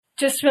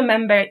just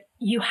remember,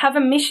 you have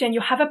a mission,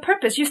 you have a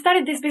purpose. You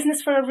started this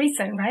business for a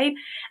reason, right?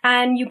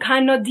 And you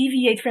cannot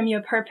deviate from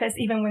your purpose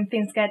even when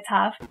things get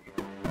tough.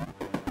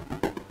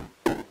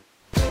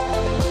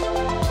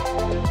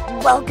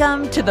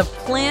 Welcome to the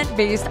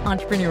Plant-Based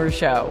Entrepreneur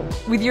Show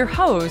with your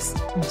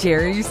host,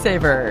 Jerry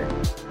Saver.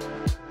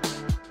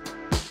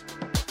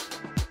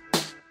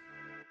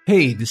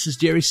 Hey, this is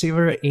Jerry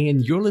Saver,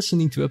 and you're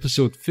listening to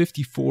episode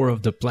 54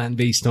 of the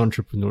Plant-Based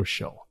Entrepreneur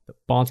Show, the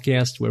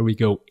podcast where we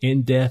go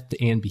in-depth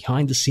and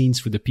behind the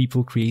scenes with the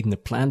people creating a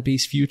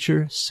plant-based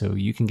future so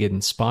you can get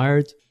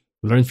inspired,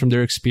 learn from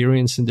their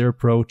experience and their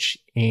approach,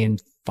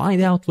 and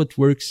find out what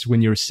works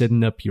when you're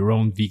setting up your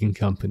own vegan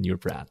company or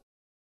brand.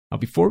 Now,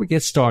 before we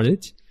get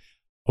started,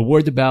 a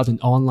word about an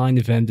online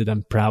event that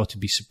I'm proud to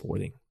be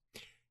supporting.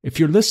 If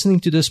you're listening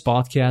to this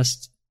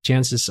podcast,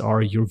 chances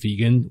are you're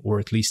vegan or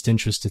at least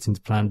interested in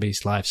the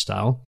plant-based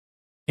lifestyle.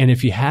 And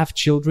if you have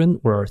children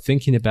or are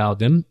thinking about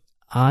them,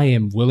 I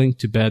am willing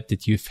to bet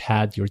that you've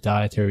had your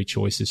dietary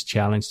choices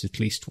challenged at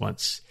least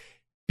once.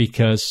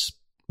 Because,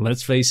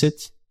 let's face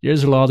it,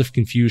 there's a lot of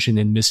confusion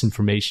and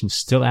misinformation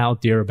still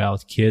out there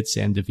about kids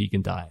and the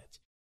vegan diet.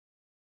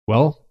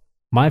 Well,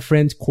 my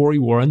friend Corey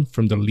Warren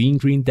from the Lean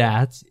Green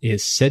Dad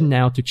is setting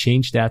out to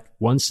change that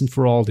once and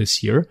for all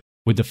this year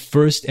with the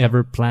first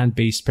ever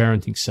plant-based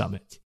parenting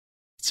summit.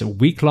 It's a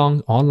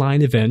week-long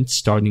online event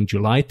starting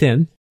July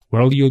 10,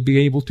 where you'll be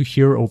able to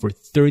hear over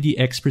 30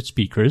 expert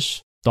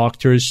speakers,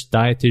 doctors,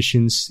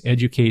 dietitians,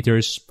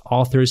 educators,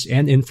 authors,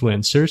 and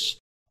influencers,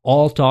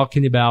 all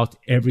talking about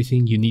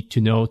everything you need to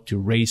know to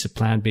raise a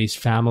plant-based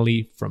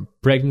family, from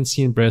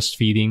pregnancy and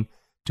breastfeeding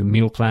to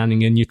meal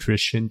planning and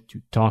nutrition,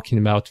 to talking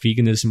about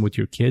veganism with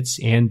your kids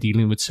and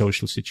dealing with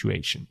social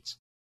situations.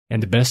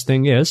 And the best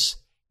thing is,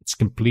 it's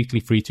completely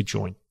free to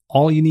join.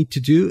 All you need to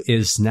do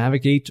is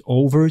navigate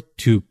over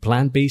to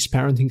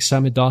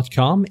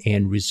plantbasedparentingsummit.com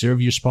and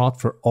reserve your spot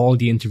for all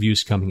the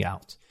interviews coming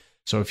out.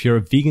 So if you're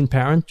a vegan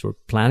parent or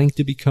planning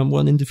to become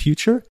one in the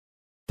future,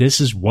 this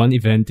is one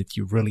event that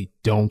you really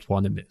don't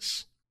want to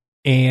miss.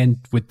 And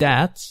with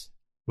that,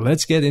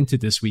 let's get into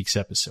this week's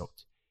episode.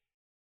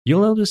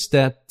 You'll notice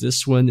that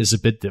this one is a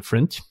bit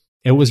different.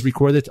 It was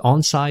recorded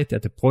on site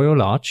at the Pollo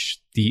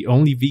Lodge, the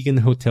only vegan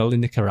hotel in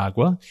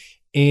Nicaragua,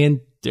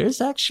 and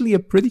there's actually a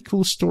pretty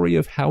cool story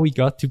of how we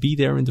got to be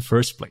there in the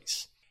first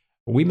place.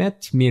 We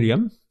met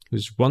Miriam,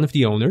 who's one of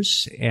the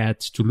owners, at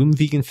Tulum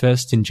Vegan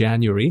Fest in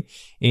January,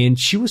 and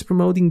she was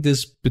promoting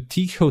this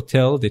boutique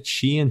hotel that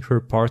she and her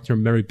partner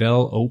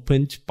Maribel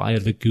opened by a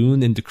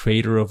lagoon in the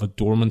crater of a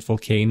dormant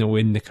volcano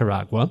in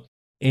Nicaragua.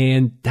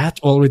 And that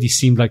already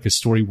seemed like a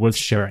story worth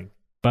sharing,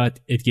 but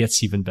it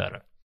gets even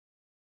better.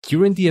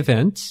 During the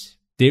event,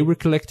 they were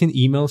collecting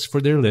emails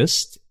for their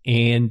list,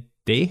 and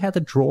they had a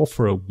draw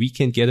for a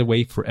weekend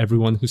getaway for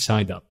everyone who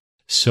signed up.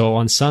 So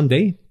on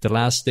Sunday, the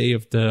last day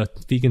of the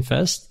Vegan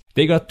Fest,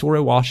 they got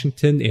Torrey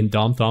Washington and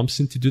Dom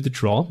Thompson to do the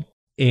draw.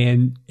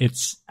 And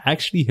it's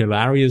actually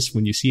hilarious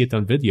when you see it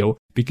on video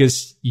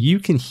because you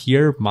can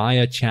hear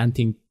Maya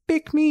chanting,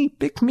 pick me,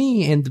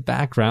 in the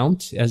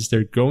background as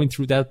they're going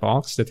through that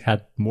box that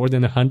had more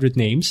than 100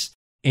 names.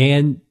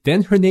 And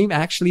then her name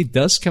actually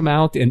does come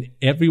out and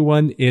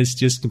everyone is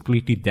just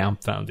completely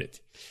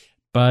dumbfounded.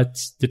 But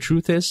the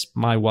truth is,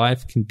 my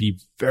wife can be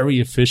very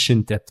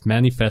efficient at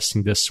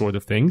manifesting this sort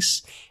of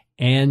things.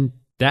 And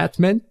that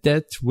meant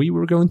that we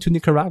were going to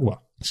Nicaragua.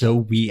 So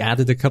we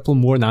added a couple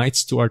more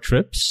nights to our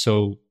trip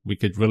so we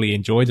could really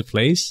enjoy the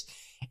place.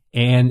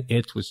 And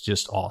it was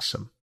just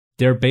awesome.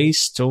 They're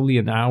based only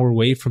an hour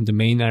away from the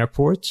main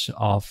airport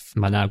of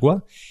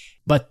Managua,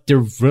 but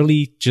they're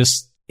really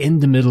just in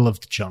the middle of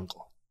the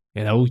jungle.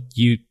 You know,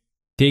 you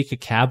take a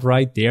cab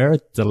right there,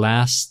 the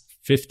last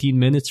 15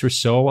 minutes or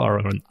so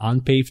are on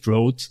unpaved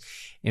roads,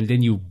 and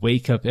then you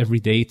wake up every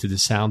day to the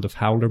sound of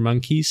howler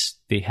monkeys.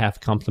 They have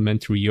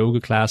complimentary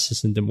yoga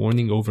classes in the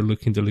morning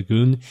overlooking the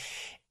lagoon.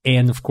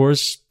 And of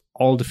course,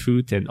 all the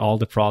food and all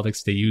the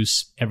products they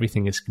use,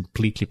 everything is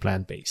completely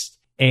plant-based.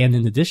 And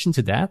in addition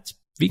to that,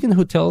 vegan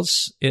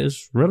hotels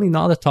is really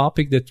not a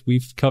topic that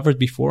we've covered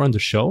before on the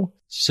show.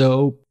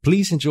 So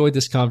please enjoy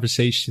this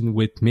conversation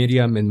with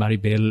Miriam and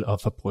Maribel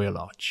of Pollo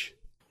Lodge.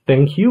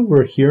 Thank you.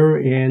 We're here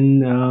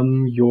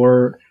in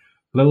your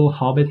little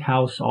Hobbit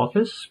house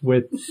office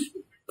with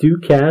 2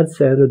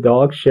 cats and a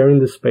dog sharing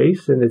the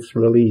space, and it's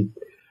really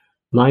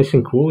nice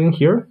and cool in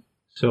here.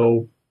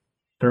 So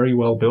very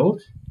well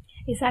built.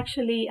 It's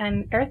actually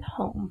an earth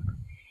home.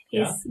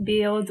 It's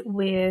built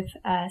with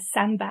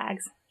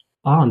sandbags.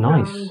 Oh,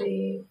 nice.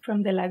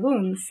 From the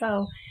lagoon.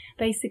 So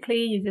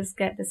basically you just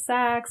get the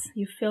sacks,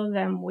 you fill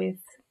them with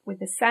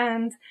the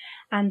sand,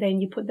 and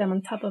then you put them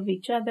on top of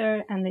each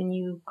other, and then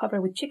you cover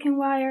with chicken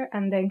wire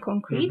and then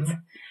concrete.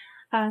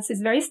 Mm-hmm. So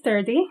it's very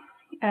sturdy.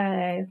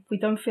 We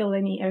don't feel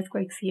any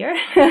earthquakes here.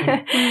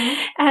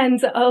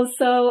 And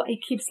also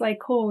it keeps like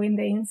cool in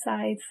the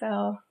inside.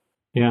 So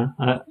yeah,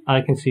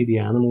 I can see the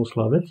animals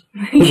love it.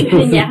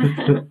 Yeah.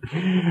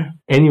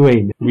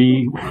 Anyway,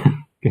 we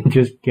can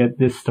just get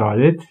this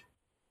started,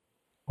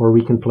 or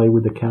we can play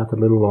with the cat a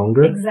little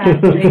longer.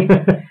 Exactly.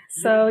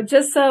 So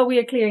just so we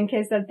are clear, in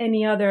case that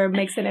any other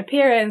makes an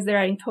appearance, there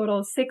are in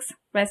total 6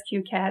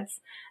 rescue cats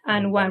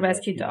and 1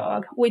 rescue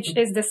dog, which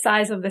is the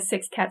size of the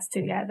 6 cats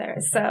together.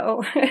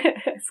 So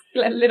it's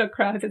a little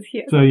crowded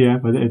here. So yeah,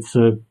 but it's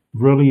a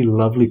really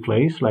lovely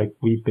place. Like,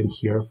 we've been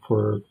here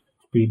for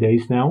 3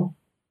 days now.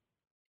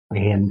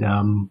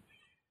 And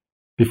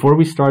before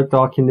we start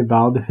talking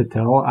about the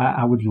hotel,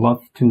 I would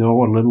love to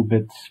know a little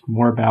bit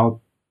more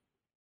about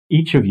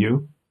each of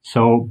you.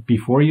 So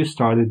before you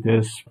started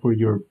this, what were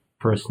your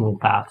personal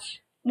paths?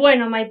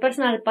 Bueno, my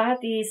personal path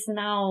is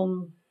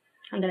now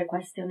under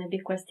question, a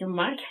big question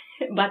mark.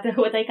 But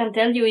what I can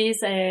tell you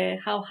is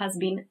how has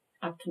been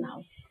up to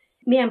now.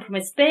 Me, I'm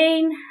from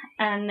Spain,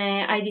 and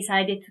I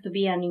decided to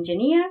be an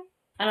engineer.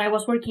 And I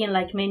was working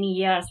like many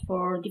years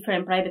for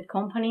different private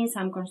companies.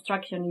 I'm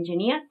construction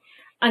engineer.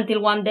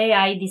 Until one day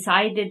I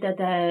decided that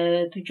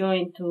to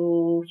join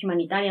to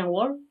humanitarian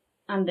work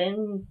and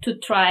then to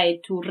try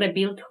to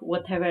rebuild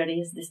whatever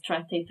is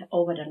destructed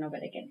over and over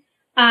again.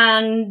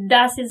 And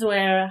that is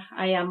where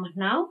I am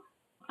now.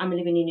 I'm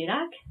living in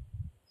Iraq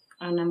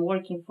and I'm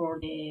working for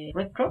the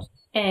Red Cross.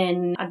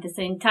 And at the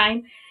same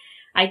time,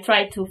 I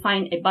try to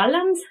find a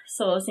balance.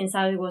 So since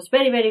I was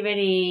very, very,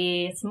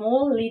 very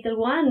small, little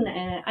one,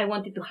 I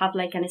wanted to have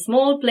like a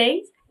small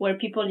place where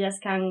people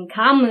just can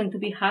come and to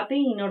be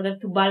happy in order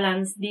to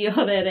balance the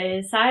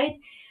other side.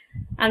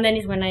 And then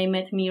is when I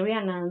met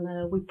Miriam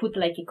and we put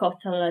like a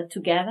cocktail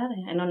together,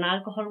 a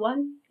non-alcohol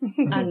one,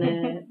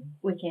 and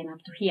we came up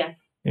to here.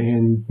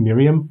 And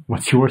Miriam,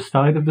 what's your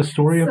side of the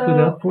story up to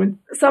that point?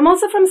 So I'm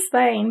also from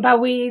Spain, but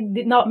we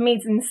did not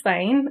meet in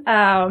Spain.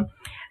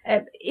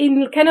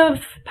 In kind of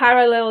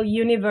parallel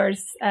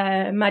universe,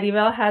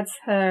 Maribel had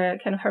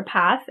her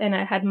path and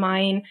I had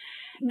mine.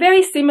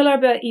 Very similar,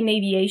 but in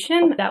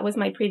aviation. That was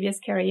my previous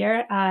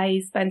career.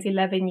 I spent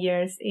 11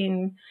 years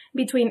in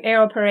between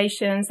air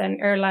operations and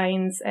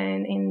airlines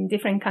and in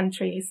different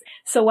countries.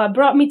 So what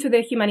brought me to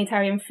the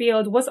humanitarian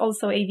field was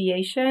also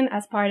aviation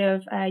as part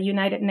of a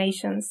United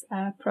Nations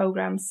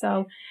program.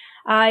 So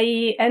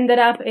I ended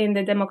up in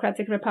the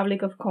Democratic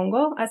Republic of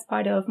Congo as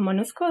part of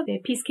MONUSCO, the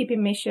peacekeeping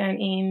mission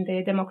in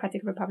the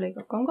Democratic Republic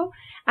of Congo.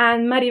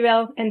 And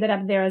Maribel ended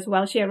up there as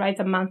well. She arrived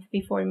a month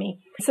before me.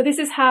 So this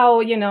is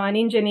how, an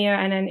engineer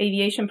and an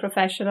aviation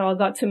professional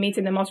got to meet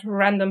in the most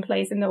random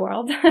place in the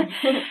world.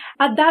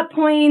 At that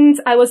point,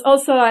 I was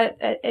also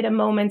at a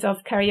moment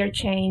of career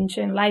change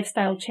and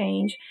lifestyle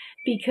change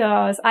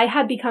because I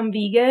had become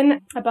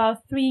vegan about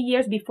 3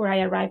 years before I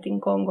arrived in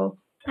Congo.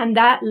 And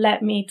that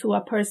led me to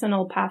a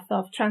personal path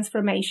of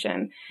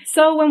transformation.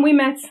 So when we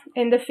met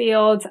in the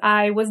field,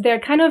 I was there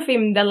kind of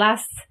in the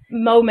last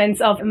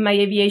moments of my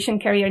aviation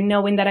career,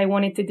 knowing that I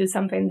wanted to do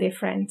something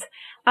different.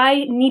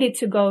 I needed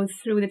to go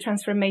through the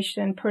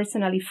transformation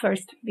personally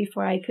first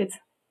before I could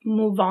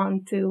move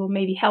on to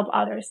maybe help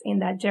others in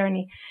that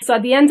journey. So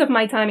at the end of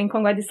my time in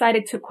Congo, I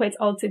decided to quit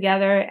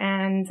altogether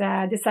and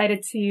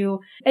decided to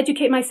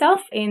educate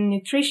myself in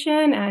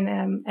nutrition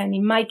and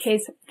in my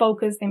case,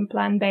 focused in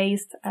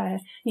plant-based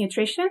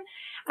nutrition.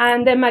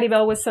 And then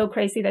Maribel was so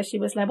crazy that she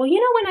was like, well,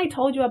 when I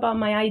told you about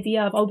my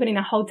idea of opening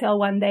a hotel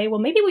one day, well,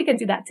 maybe we can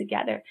do that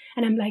together.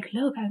 And I'm like,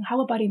 look, how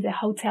about if the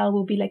hotel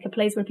will be like a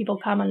place where people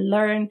come and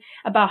learn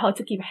about how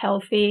to keep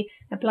healthy,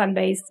 a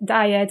plant-based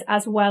diet,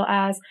 as well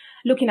as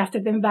looking after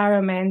the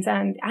environment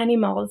and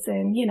animals.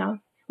 And,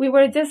 we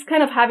were just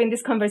kind of having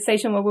this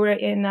conversation when we were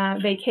in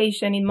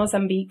vacation in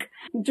Mozambique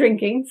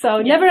drinking.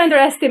 So never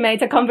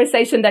underestimate a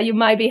conversation that you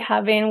might be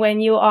having when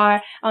you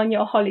are on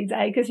your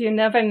holiday, because you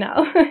never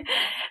know.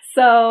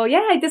 So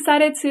I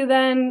decided to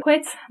then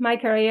quit my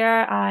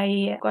career.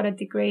 I got a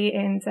degree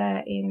in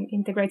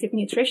integrative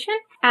nutrition.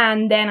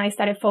 And then I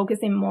started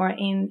focusing more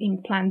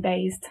in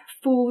plant-based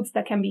foods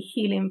that can be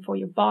healing for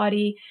your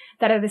body,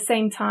 that at the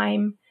same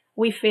time,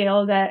 we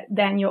feel that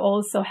then you're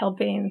also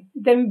helping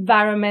the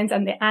environment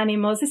and the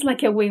animals. It's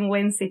like a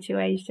win-win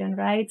situation,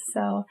 right?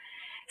 So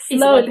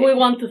it's what we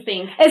want to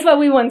think. It's what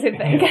we want to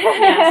think.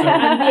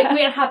 And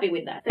we are happy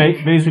with that.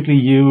 Basically,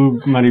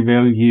 you,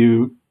 Maribel,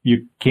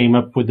 you came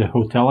up with the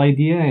hotel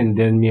idea, and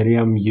then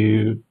Miriam,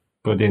 you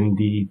put in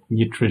the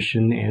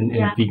nutrition and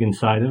vegan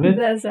side of it.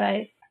 That's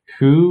right.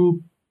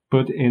 Who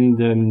put in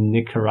the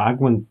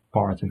Nicaraguan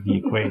part of the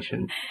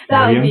equation?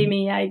 That would be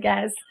me, I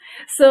guess.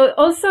 So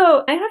also,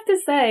 I have to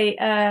say,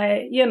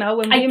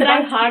 when I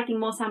tried hard in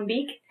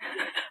Mozambique.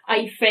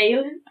 I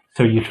failed.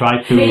 So you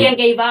tried to... Miriam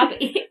gave up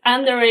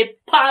under a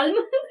palm.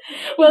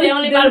 Well, the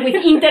only one with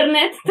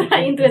internet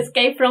trying to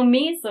escape from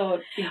me. So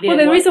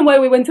the reason why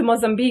we went to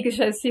Mozambique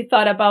is she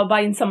thought about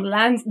buying some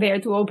land there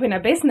to open a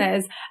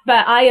business.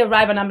 But I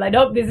arrived and I'm like,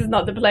 oh, this is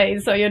not the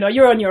place. So,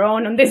 you're on your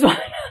own on this one.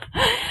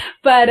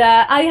 But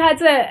I had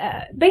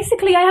to,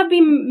 basically I have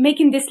been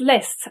making this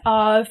list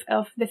of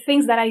the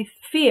things that I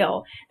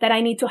feel that I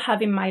need to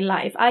have in my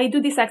life. I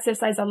do this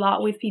exercise a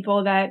lot with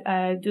people that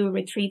do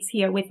retreats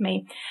here with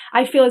me.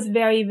 I feel it's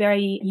very,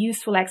 very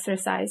useful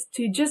exercise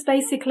to just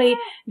basically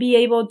be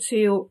able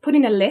to put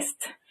in a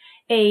list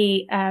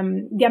the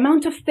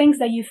amount of things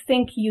that you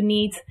think you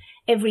need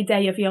every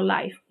day of your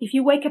life. If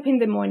you wake up in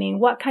the morning,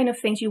 what kind of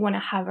things you want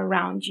to have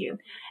around you?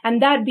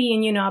 And that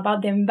being,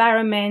 about the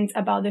environment,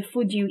 about the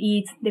food you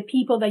eat, the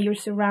people that you're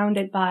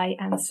surrounded by,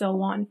 and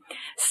so on.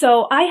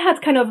 So I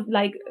had kind of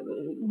like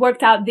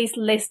worked out this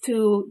list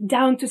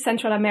down to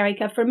Central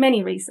America for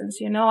many reasons.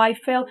 I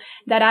felt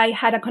that I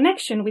had a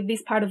connection with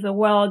this part of the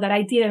world that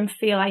I didn't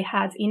feel I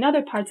had in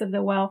other parts of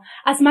the world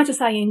as much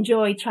as I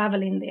enjoy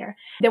traveling there.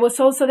 There was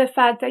also the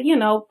fact that,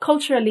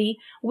 culturally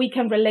we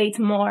can relate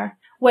more.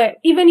 Where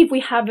even if we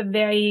have a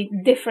very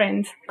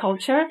different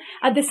culture,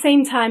 at the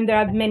same time, there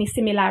are many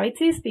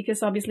similarities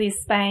because obviously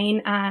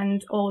Spain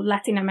and all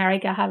Latin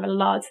America have a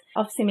lot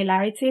of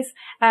similarities.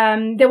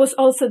 There was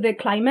also the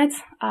climate.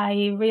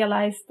 I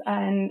realized,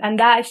 and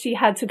that she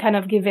had to kind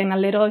of give in a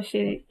little.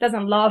 She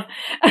doesn't love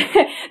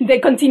the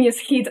continuous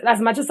heat as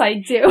much as I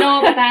do.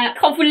 No, but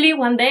hopefully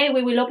one day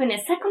we will open a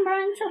second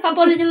branch of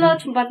Apology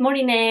Lodge, but more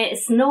in a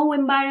snow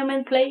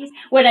environment place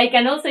where I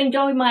can also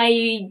enjoy my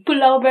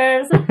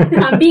pullovers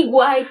and big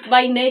white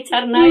by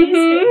nature nice.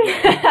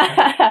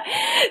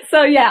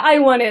 So yeah, I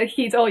wanted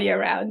heat all year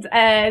round.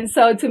 And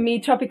so to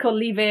me, tropical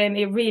living,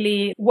 it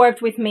really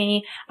worked with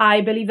me.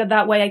 I believe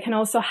that way I can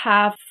also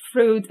have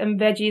fruit and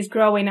veggies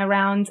growing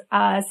around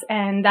us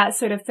and that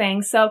sort of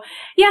thing. So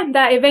yeah,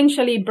 that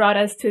eventually brought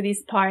us to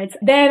this part.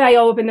 Then I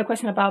opened the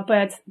question about,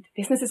 but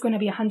business is going to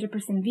be 100%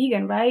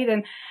 vegan, right?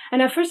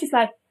 And at first it's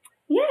like,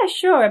 yeah,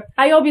 sure.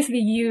 I obviously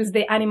use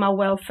the animal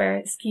welfare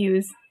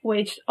excuse,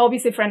 which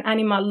obviously for an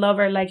animal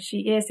lover like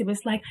she is, it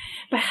was like,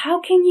 but how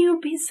can you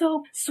be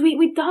so sweet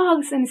with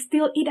dogs and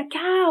still eat a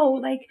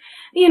cow?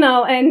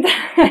 And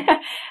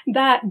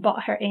that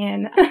brought her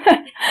in.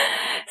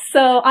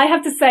 So I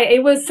have to say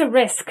it was a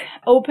risk.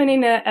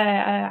 Opening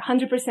a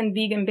 100%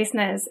 vegan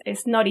business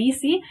is not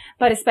easy,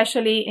 but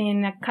especially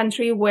in a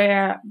country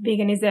where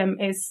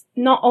veganism is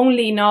not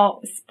only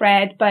not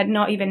spread, but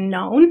not even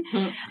known.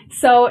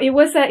 So it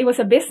was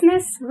a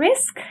business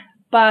risk.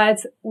 But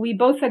we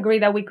both agree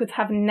that we could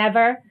have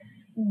never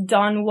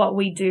done what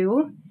we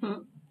do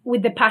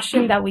with the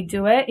passion that we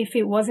do it if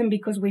it wasn't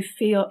because we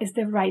feel it's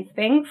the right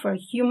thing for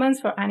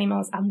humans, for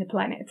animals, and the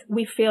planet.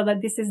 We feel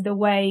that this is the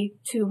way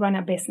to run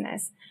a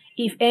business.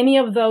 If any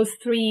of those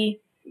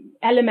three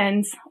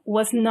elements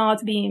was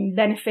not being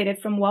benefited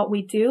from what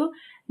we do,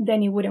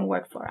 then it wouldn't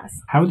work for us.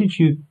 How did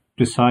you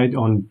decide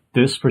on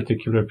this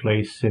particular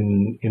place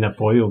in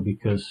Apoyo?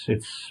 Because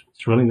it's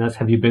really nice.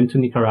 Have you been to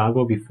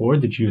Nicaragua before?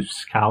 Did you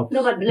scout?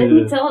 No, but let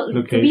me tell,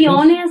 to be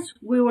honest,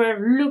 we were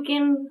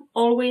looking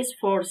always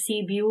for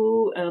sea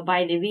view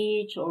by the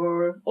beach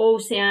or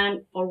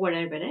ocean or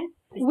whatever.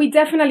 We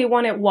definitely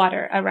wanted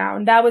water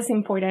around. That was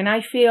important. I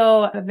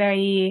feel a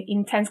very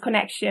intense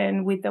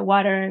connection with the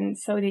water, and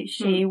so did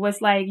she. It was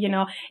like,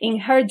 in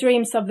her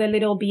dreams of the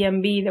little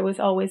B&B, there was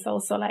always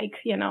also like,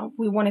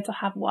 we wanted to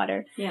have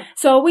water. Yeah.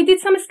 So we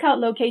did some scout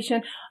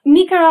location.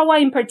 Nicaragua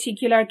in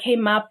particular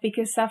came up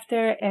because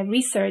after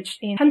research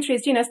in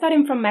countries,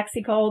 starting from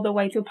Mexico all the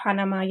way to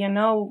Panama,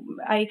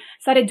 I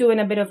started doing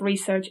a bit of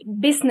research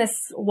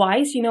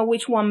business-wise,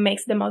 which one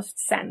makes the most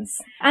sense.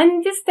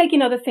 And just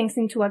taking other things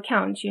into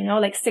account,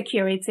 like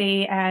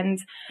security and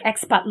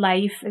expat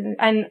life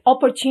and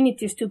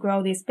opportunities to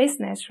grow this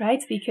business,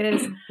 right?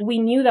 Because we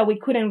knew that we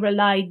couldn't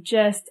rely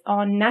just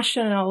on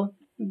national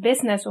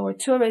business or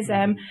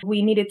tourism.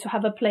 We needed to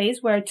have a place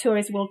where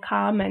tourists will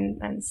come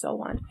and so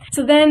on.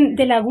 So then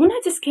the Laguna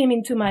just came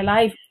into my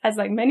life as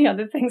like many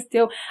other things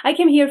too. I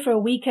came here for a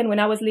weekend when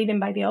I was living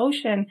by the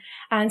ocean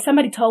and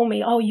somebody told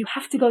me, oh, you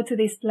have to go to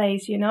this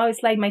place.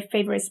 It's like my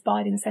favorite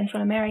spot in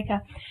Central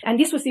America. And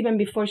this was even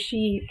before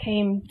she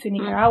came to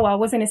Nicaragua. I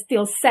wasn't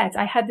still set.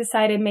 I had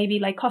decided maybe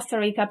like Costa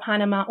Rica,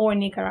 Panama, or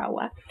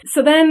Nicaragua.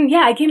 So then,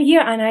 yeah, I came here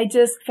and I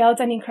just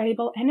felt an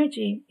incredible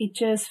energy. It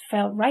just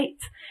felt right.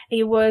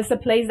 It was a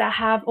place that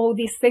have all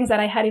these things that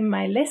I had in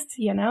my list,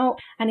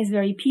 and it's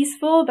very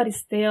peaceful, but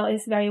it's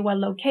very well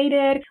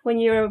located. When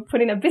you're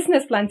putting a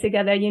business plan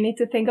together, you need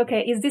to think,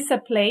 okay, is this a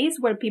place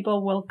where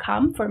people will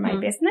come for my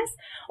business?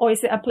 Or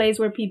is it a place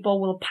where people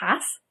will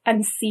pass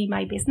and see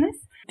my business?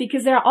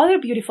 Because there are other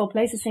beautiful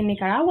places in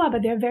Nicaragua,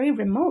 but they're very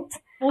remote.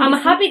 I'm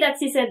happy that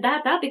she said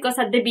that, because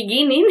at the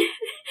beginning,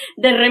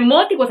 the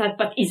remote, it was like,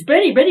 but it's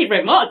very, very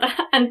remote.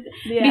 And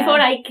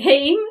before I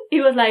came,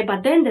 it was like,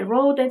 but then the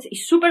road is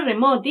super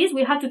remote. This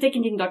we have to take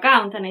it into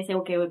account. And I said,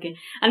 okay.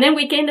 And then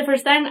we came the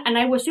first time and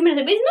I was similar.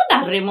 But it's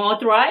not that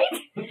remote, right?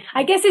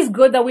 I guess it's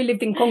good that we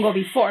lived in Congo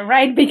before,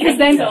 right? Because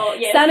then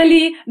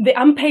suddenly the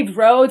unpaved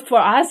road for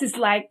us is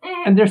like...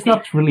 And there's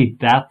not really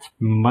that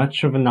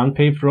much of an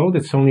unpaved road.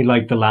 It's only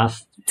like the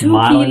last 2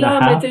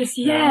 kilometers,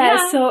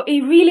 so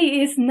it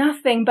really is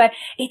nothing. But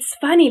it's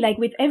funny, like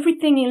with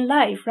everything in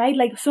life, right?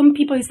 Like some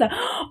people is like,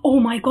 oh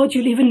my God,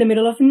 you live in the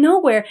middle of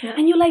nowhere.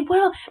 And you're like,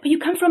 well, but you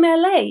come from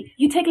LA.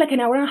 You take like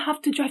an hour and a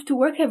half to drive to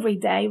work every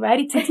day, right?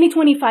 It takes me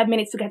 25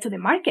 minutes to get to the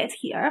market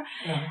here.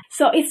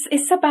 So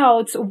it's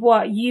about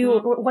what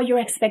your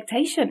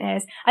expectation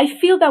is. I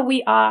feel that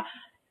we are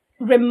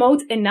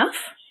remote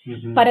enough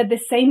Mm-hmm. But at the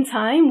same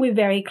time, we're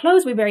very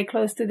close. We're very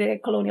close to the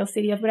colonial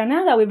city of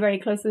Granada. We're very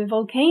close to the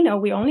volcano.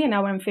 We're only an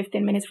hour and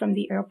 15 minutes from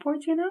the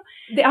airport, you know.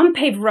 The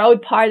unpaved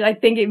road part, I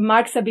think it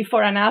marks a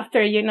before and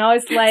after, you know.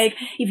 It's like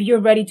if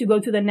you're ready to go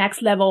to the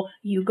next level,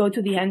 you go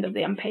to the end of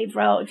the unpaved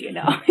road, you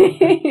know.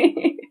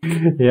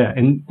 Yeah.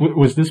 And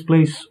was this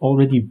place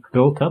already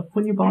built up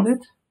when you bought it?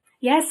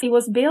 Yes, it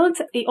was built.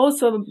 It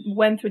also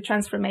went through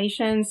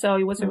transformation. So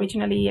it was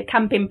originally a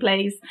camping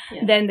place.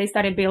 Yeah. Then they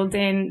started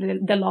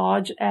building the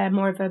lodge,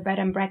 more of a bed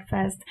and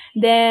breakfast.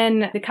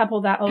 Then the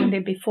couple that owned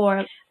it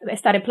before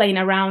started playing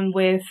around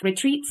with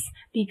retreats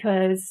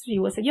because she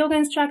was a yoga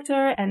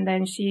instructor, and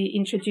then she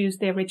introduced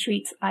the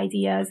retreat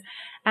ideas.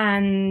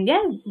 And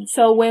yeah,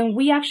 so when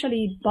we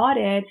actually bought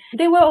it,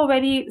 they were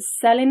already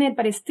selling it,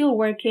 but it's still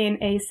working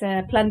as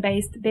a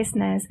plant-based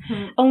business,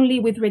 only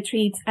with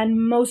retreats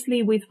and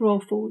mostly with raw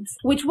foods,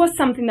 which was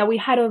something that we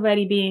had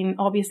already been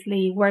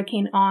obviously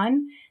working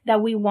on,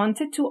 that we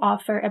wanted to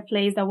offer a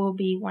place that will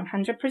be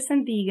 100%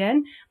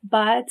 vegan,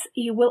 but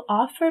it will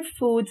offer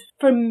food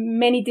for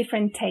many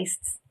different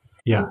tastes.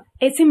 Yeah.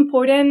 It's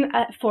important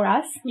for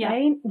us,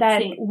 right?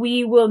 That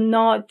we will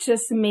not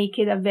just make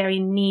it a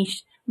very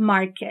niche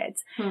market.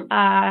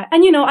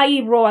 And you know, I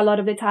eat raw a lot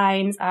of the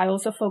times. I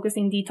also focus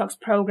in detox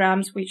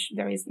programs, which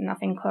there is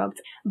nothing cooked.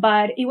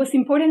 But it was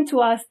important to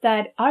us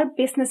that our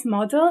business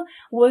model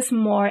was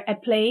more a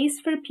place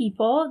for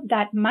people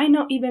that might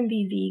not even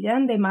be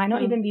vegan. They might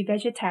not even be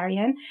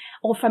vegetarian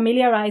or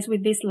familiarized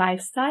with this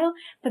lifestyle,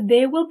 but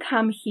they will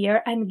come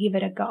here and give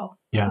it a go.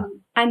 Yeah.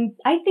 And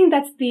I think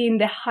that's been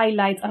the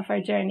highlight of our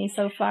journey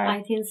so far.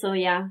 I think so,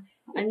 yeah.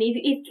 And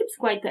it keeps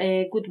quite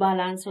a good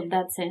balance of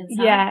that sense.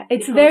 Yeah,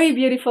 it's very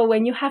beautiful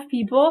when you have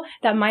people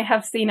that might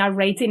have seen our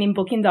rating in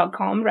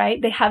booking.com,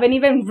 right? They haven't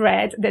even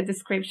read the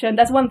description.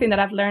 That's one thing that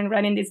I've learned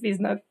running this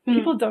business.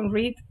 People don't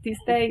read these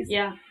days.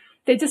 Yeah.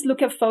 They just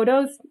look at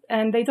photos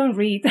and they don't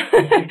read.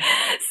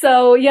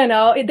 So, you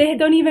know, they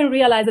don't even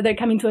realize that they're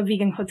coming to a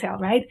vegan hotel,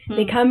 right?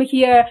 They come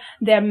here,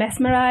 they're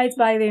mesmerized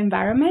by the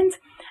environment.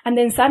 And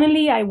then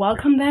suddenly I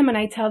welcome them and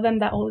I tell them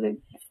that all the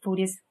food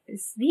is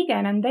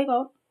vegan, and they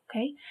go,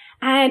 okay.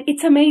 And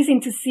it's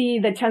amazing to see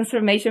the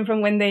transformation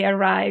from when they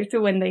arrive to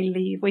when they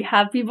leave. We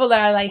have people that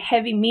are like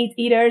heavy meat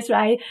eaters,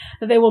 right?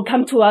 They will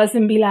come to us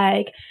and be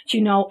like,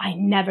 you know, I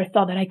never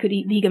thought that I could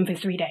eat vegan for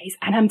 3 days.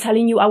 And I'm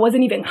telling you, I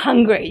wasn't even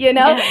hungry, you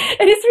know? Yeah.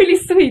 And it's really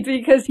sweet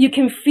because you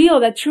can feel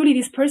that truly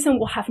this person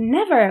will have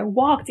never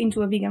walked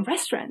into a vegan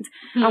restaurant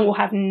and will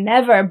have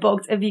never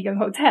booked a vegan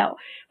hotel.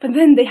 But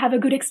then they have a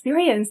good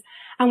experience.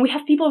 And we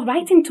have people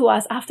writing to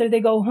us after they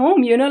go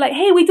home, you know, like,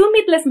 hey, we do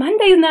Meatless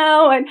Mondays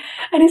now. And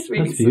it's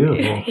really That's beautiful.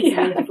 Sweet. It's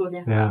beautiful,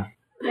 Yeah.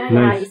 Yeah,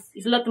 Nice.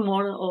 it's a lot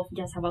more of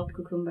just about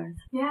cucumbers.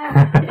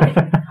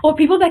 Yeah. Or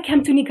people that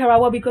come to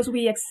Nicaragua because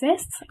we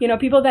exist. You know,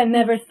 people that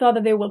never thought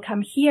that they will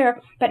come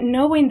here, but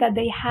knowing that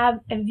they have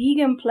a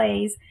vegan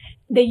place,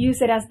 they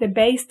use it as the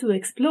base to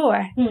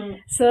explore.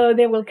 So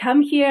they will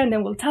come here and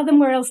then we'll tell them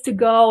where else to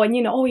go. And,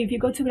 you know, oh, if you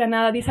go to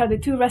Granada, these are the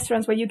 2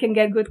 restaurants where you can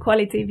get good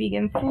quality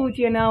vegan food,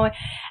 you know.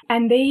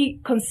 And they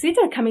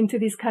consider coming to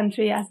this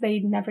country as they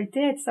never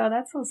did. So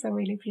that's also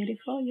really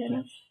beautiful, you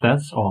know.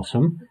 That's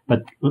awesome.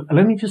 But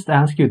let me just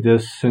ask you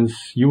this,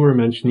 since you were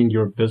mentioning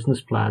your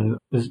business plan.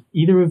 Does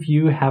either of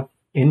you have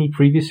any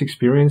previous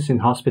experience in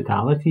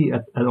hospitality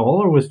at all,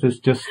 or was this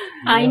just...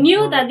 I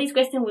knew that this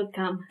question would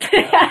come.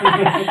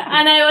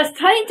 And I was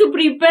trying to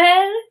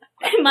prepare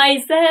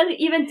myself,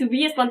 even to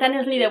be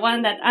spontaneously the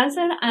one that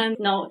answered, and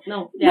no.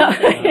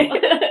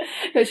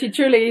 No, she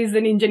truly is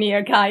an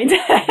engineer kind.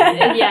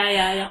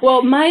 Yeah.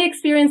 Well, my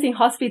experience in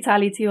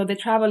hospitality or the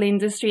travel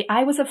industry,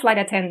 I was a flight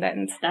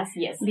attendant.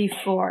 Yes.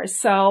 Before.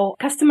 So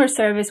customer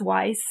service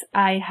wise,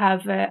 I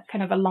have a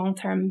kind of a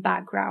long-term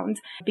background,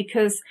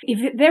 because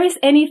if there is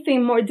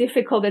anything more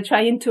difficult than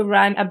trying to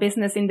run a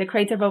business in the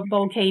crater of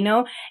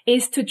Volcano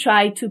is to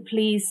try to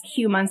please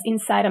humans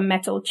inside a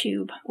metal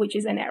tube, which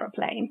is an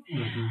aeroplane.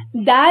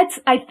 That,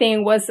 I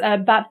think, was a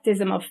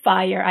baptism of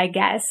fire, I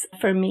guess,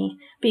 for me,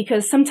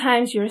 because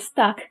sometimes you're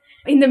stuck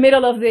in the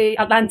middle of the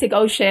Atlantic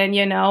Ocean,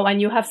 you know, and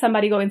you have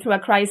somebody going through a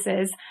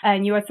crisis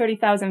and you are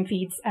 30,000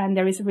 feet and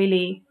there is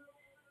really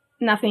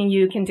nothing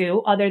you can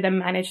do other than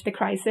manage the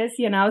crisis,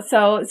 you know,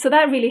 so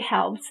that really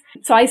helped.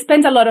 So I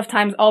spent a lot of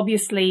time,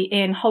 obviously,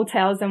 in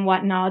hotels and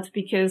whatnot,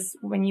 because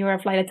when you're a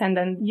flight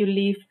attendant, you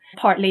live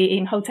partly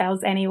in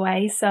hotels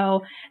anyway.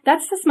 So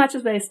that's as much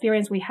of the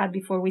experience we had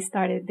before we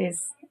started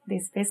this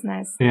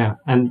business. Yeah.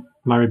 And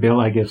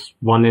Maribel, I guess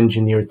one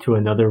engineer to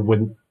another,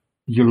 when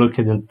you look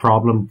at the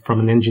problem from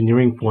an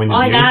engineering point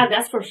of view. Yeah,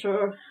 that's for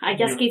sure. I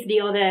just give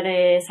the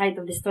other side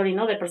of the story,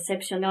 the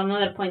perception,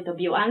 another point of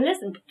view. Unless,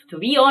 to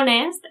be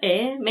honest,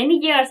 many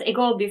years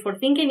ago, before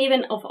thinking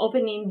even of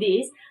opening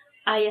this,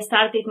 I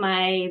started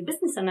my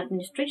business and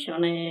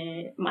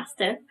administration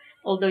master,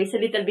 although it's a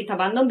little bit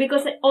abandoned,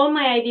 because all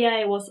my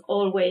idea was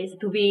always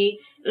to be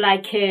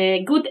like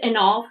good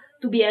enough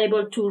to be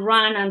able to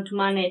run and to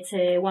manage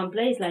one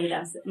place like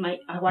that,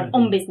 our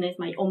own business,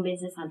 my own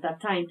business at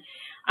that time.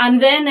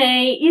 And then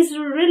it's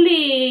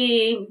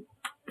really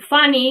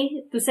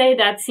funny to say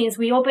that since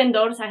we opened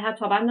doors, I had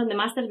to abandon the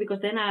masters because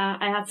then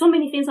I had so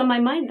many things on my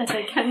mind that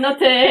I cannot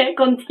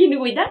continue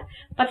with that.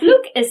 But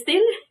look,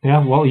 still.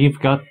 Yeah, well, you've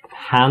got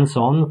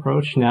hands-on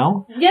approach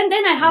now. Yeah, and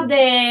then I have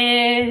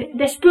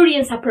the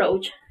experience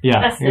approach. Yeah,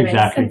 that's the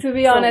exactly. And to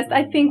be honest,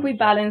 I think we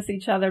balance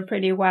each other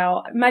pretty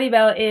well.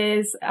 Maribel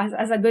is,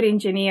 as a good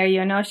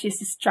engineer, she's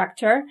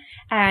structured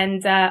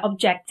and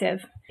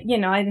objective,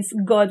 and is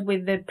good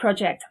with the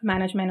project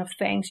management of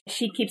things.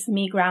 She keeps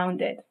me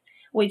grounded,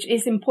 which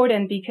is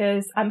important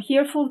because I'm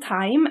here full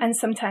time, and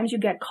sometimes you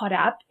get caught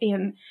up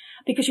in,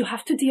 because you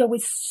have to deal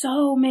with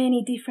so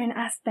many different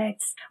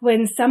aspects.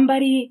 When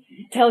somebody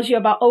tells you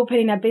about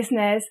opening a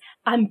business,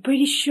 I'm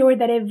pretty sure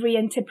that every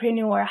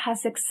entrepreneur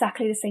has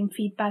exactly the same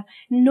feedback.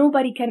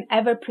 Nobody can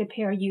ever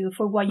prepare you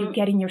for what you're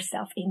getting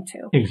yourself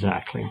into.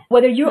 Exactly.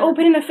 Whether you're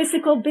opening a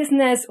physical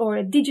business or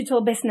a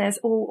digital business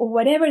or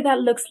whatever that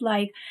looks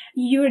like,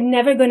 you're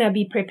never going to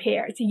be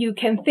prepared. You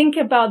can think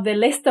about the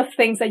list of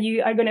things that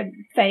you are going to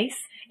face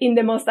in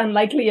the most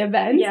unlikely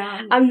event.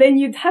 Yeah. And then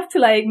you'd have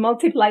to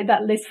multiply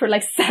that list for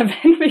 7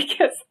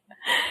 because,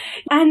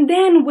 and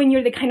then when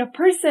you're the kind of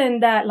person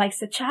that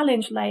likes a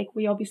challenge, like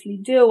we obviously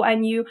do,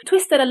 and you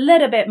twist it a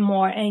little bit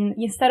more, and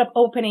instead of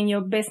opening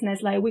your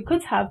business, we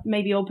could have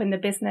maybe opened the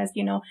business,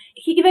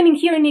 even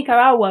here in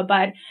Nicaragua,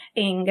 but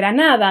in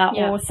Granada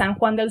or San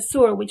Juan del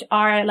Sur, which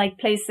are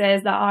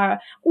places that are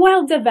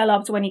well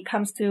developed when it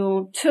comes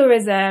to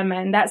tourism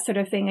and that sort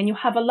of thing. And you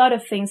have a lot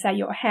of things at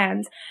your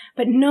hands.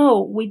 But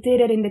no, we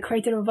did it in the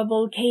crater of a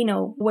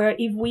volcano, where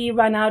if we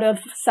run out of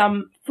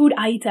some food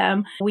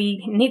item,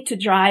 we need to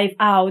drive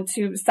out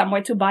to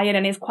somewhere to buy it,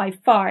 and it's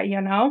quite far,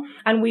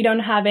 and we don't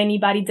have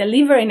anybody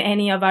delivering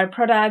any of our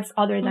products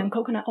other than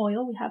coconut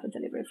oil. We have a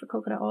delivery for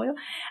coconut oil,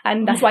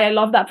 and that's why I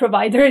love that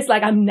provider. It's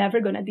I'm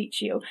never gonna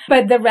ditch you.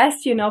 But the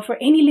rest, for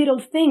any little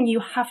thing, you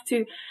have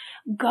to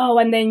go,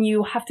 and then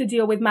you have to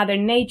deal with Mother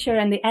Nature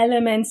and the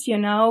elements,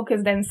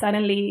 because then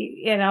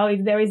suddenly,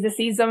 if there is the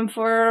season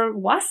for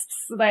wasps,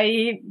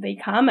 they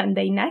come and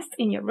they nest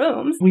in your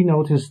rooms. We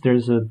noticed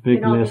there's a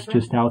big nest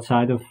just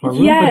outside of our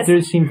room, yes. but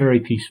they seem very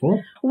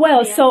peaceful.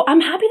 Well, so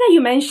I'm happy that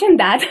you mentioned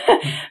that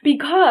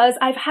because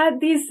I've had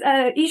this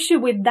issue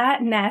with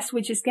that nest,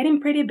 which is getting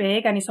pretty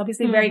big, and it's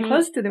obviously very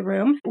close to the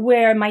room,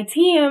 where my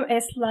team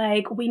is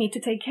we need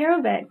to take care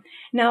of it.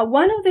 Now,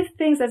 one of the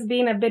things that's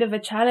been a bit of a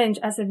challenge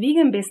as a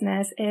vegan business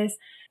is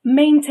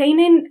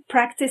maintaining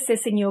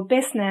practices in your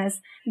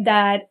business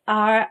that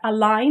are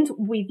aligned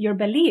with your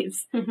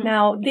beliefs.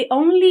 Now, the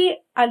only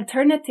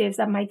alternatives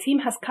that my team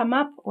has come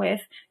up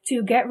with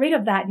to get rid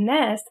of that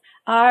nest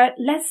are,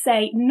 let's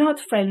say, not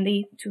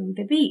friendly to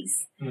the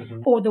bees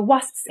or the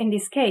wasps in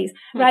this case,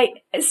 right?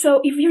 So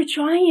if you're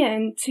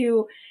trying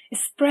to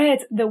spread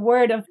the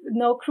word of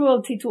no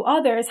cruelty to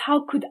others,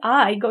 how could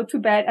I go to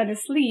bed and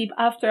sleep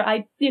after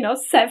I,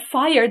 set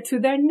fire to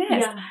their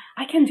nest? Yeah.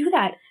 I can do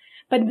that.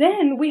 But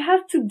then we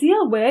have to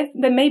deal with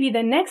that maybe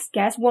the next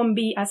guest won't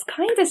be as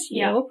kind as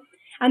you. Yeah.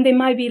 And they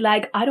might be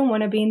I don't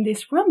want to be in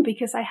this room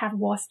because I have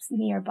wasps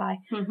nearby.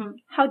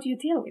 How do you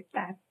deal with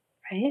that?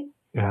 Right?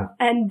 Yeah.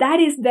 And that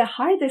is the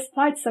hardest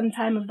part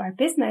sometimes of our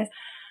business.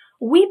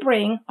 We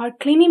bring our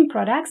cleaning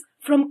products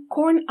from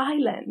Corn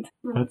Island.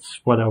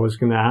 That's what I was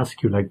going to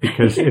ask you,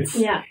 because it's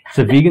it's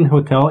a vegan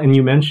hotel, and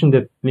you mentioned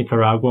that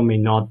Nicaragua may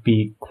not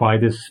be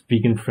quite as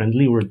vegan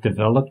friendly or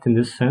developed in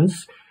this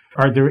sense.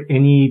 Are there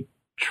any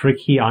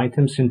tricky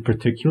items in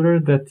particular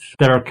that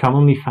are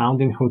commonly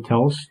found in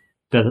hotels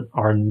that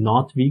are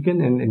not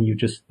vegan, and you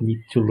just need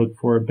to look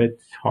for a bit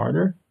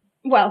harder?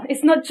 Well,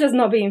 it's not just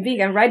not being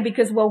vegan, right?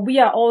 Because what we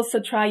are also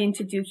trying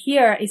to do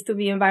here is to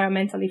be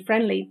environmentally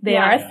friendly.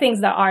 There are things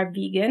that are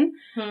vegan,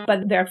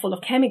 but they're full of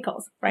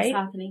chemicals, right?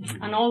 Exactly.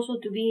 And also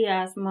to be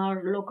as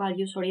more local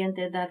use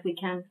oriented that we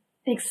can.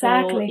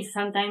 Exactly. So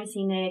sometimes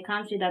in a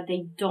country that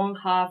they don't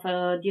have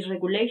these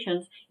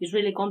regulations, it's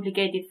really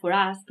complicated for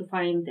us to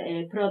find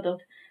a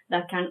product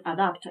that can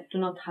adapt to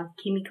not have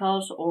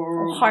chemicals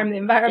or harm the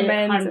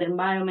environment.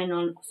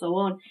 And so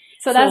on.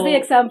 So that's the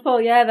example,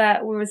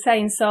 that we were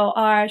saying. So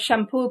our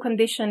shampoo,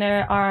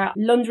 conditioner, our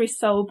laundry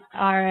soap,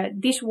 our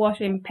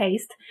dishwashing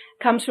paste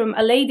comes from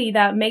a lady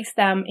that makes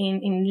them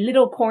in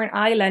Little Corn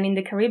Island in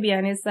the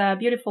Caribbean. It's a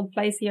beautiful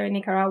place here in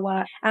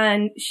Nicaragua.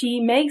 And she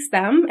makes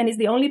them, and is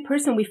the only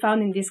person we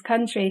found in this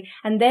country.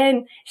 And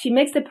then she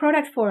makes the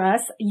product for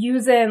us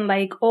using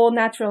all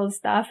natural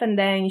stuff. And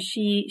then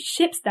she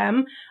ships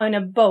them on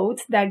a boat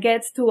that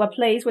gets to a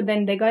place where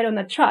then they get on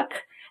a truck.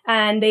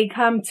 And they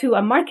come to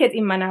a market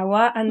in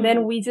Managua, and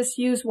then we just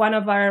use one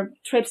of our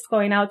trips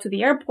going out to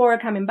the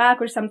airport, coming back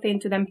or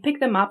something, to then pick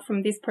them up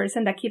from this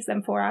person that keeps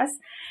them for us.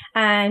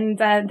 And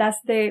that's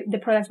the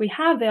products we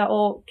have. They are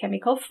all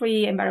chemical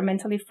free,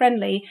 environmentally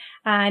friendly.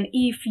 And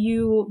if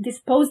you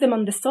dispose them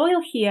on the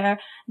soil here,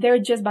 they're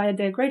just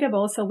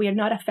biodegradable, so we are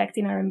not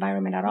affecting our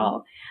environment at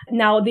all.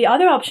 Now, the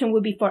other option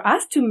would be for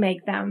us to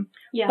make them.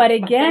 Yeah, but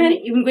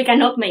again, we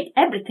cannot make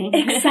everything.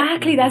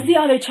 Exactly. That's the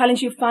other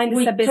challenge you find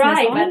as a business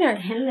owner.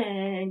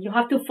 you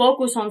have to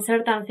focus on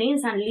certain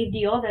things and leave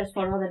the others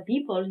for other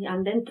people,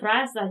 and then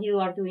trust that you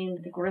are doing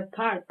the correct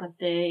part. But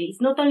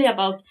it's not only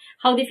about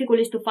how difficult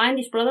it is to find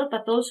this product,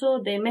 but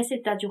also the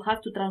message that you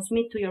have to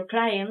transmit to your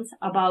clients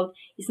about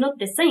it's not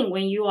the same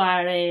when you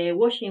are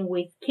washing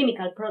with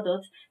chemical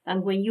products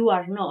than when you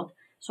are not.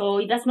 So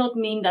it does not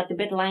mean that the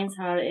bed lines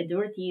are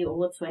dirty or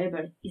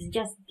whatsoever. It's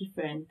just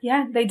different.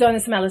 Yeah, they don't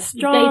smell as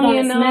strong.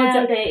 They don't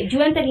smell. You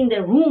enter in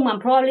the room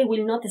and probably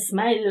will not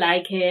smell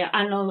like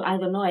I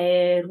don't know,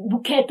 a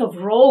bouquet of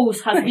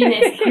rose has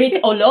been spread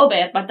all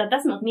over. But that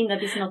does not mean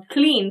that it's not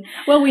clean.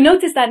 Well, we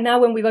notice that now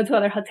when we go to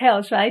other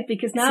hotels, right?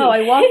 Because now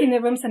I walk in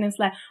the rooms and it's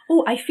like,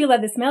 oh, I feel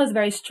that the smell is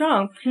very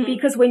strong.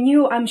 Because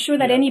I'm sure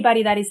that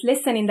anybody that is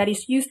listening that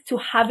is used to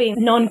having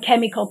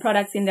non-chemical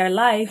products in their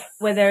life,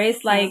 whether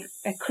it's like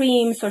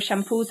creams or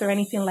shampoos or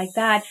anything like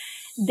that,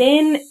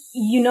 then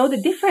you know the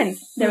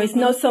difference. There is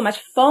not so much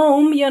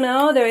foam,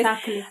 there is.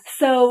 Exactly.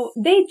 So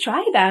they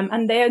try them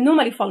and they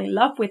normally fall in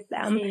love with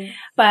them.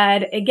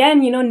 But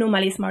again,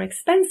 normally it's more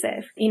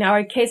expensive. In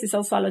our case, it's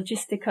also a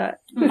logistic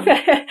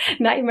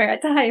nightmare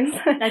at times.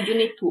 That you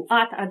need to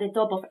add at the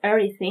top of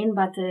everything,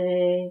 but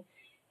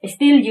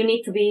still you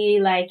need to be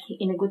like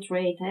in a good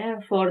rate.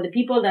 For the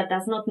people that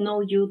does not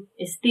know you,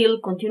 still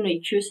continue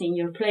choosing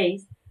your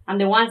place. And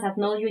the ones that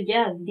know you,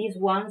 these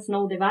ones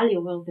know the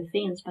value of the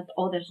things, but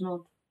others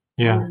not.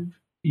 Yeah.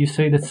 You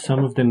say that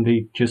some of them,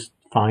 they just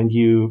find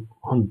you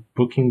on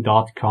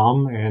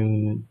booking.com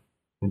and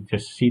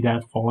just see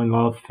that, fall in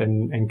love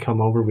and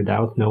come over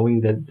without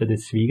knowing that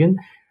it's vegan.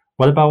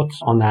 What about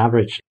on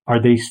average?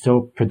 Are they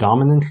still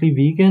predominantly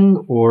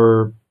vegan,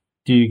 or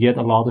do you get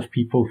a lot of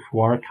people who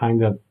are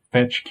kind of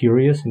veg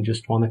curious and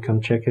just want to come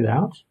check it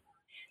out?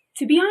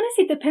 To be honest,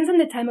 it depends on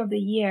the time of the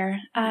year.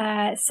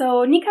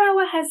 So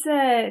Nicaragua has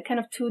kind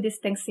of two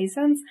distinct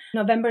seasons,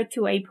 November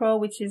to April,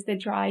 which is the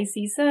dry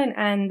season,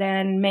 and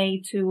then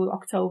May to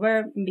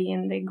October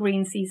being the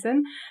green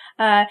season.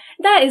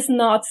 That is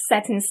not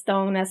set in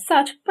stone as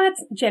such, but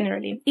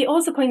generally. It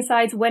also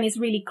coincides when it's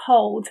really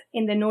cold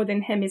in the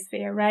Northern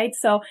Hemisphere, right?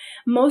 So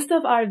most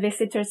of our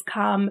visitors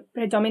come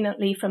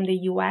predominantly from the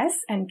US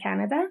and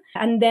Canada.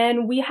 And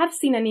then we have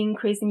seen an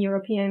increase in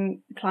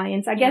European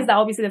clients. I guess that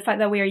obviously the fact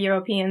that we are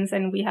Europeans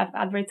and we have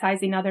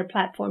advertised in other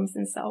platforms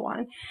and so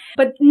on.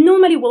 But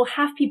normally we'll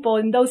have people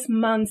in those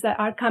months that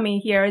are coming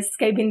here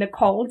escaping the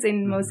cold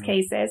in most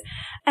cases.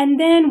 And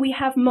then we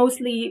have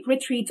mostly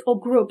retreats or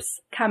groups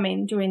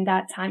coming during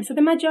that time. So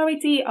the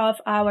majority of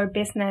our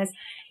business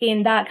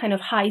in that kind of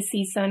high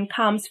season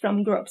comes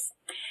from groups.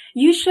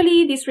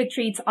 Usually these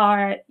retreats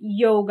are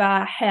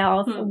yoga,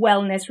 health,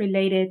 wellness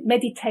related,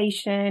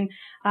 meditation.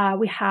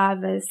 We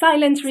have a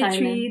silent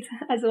retreat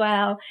as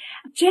well.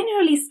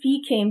 Generally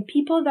speaking,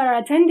 people that are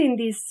attending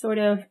these sort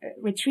of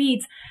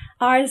retreats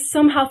are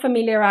somehow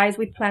familiarized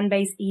with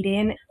plant-based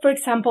eating. For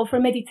example, for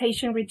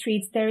meditation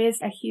retreats, there is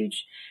a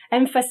huge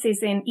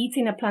emphasis in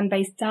eating a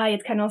plant-based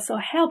diet can also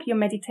help your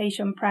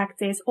meditation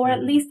practice, or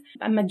at least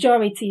a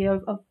majority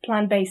of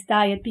plant-based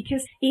diet,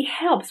 because it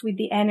helps with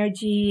the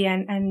energy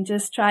and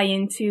just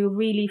trying to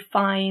really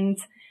find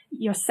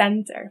your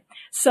center.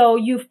 So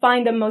you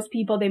find that most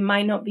people, they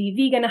might not be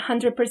vegan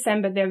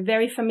 100%, but they're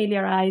very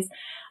familiarized.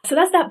 So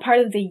that's that part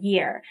of the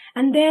year.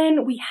 And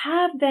then we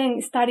have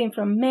then starting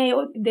from May,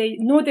 the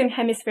Northern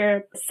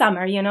Hemisphere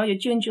summer, your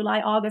June, July,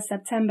 August,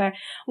 September,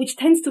 which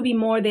tends to be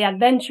more the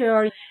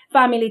adventure,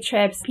 family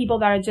trips, people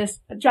that are just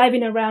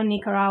driving around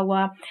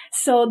Nicaragua.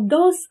 So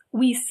those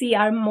we see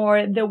are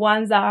more the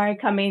ones that are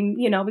coming,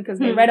 because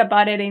they read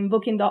about it in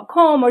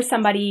booking.com or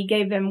somebody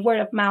gave them word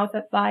of mouth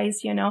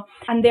advice,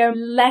 and they're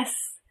less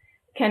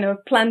kind of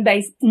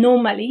plant-based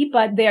normally,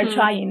 but they're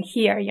trying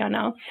here,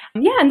 Yeah,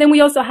 and then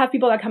we also have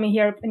people that are coming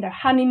here in their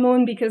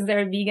honeymoon because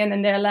they're vegan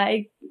and they're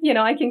like,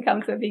 I can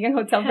come to a vegan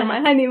hotel for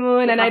my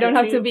honeymoon and I don't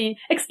have to be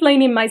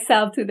explaining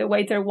myself to the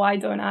waiter, why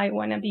don't I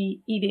want to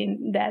be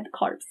eating dead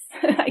corpse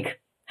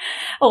like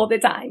all the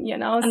time,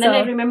 And then I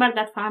remember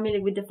that family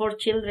with the 4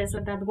 children, so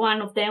that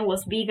one of them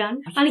was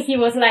vegan and he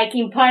was like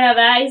in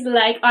paradise,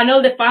 like, and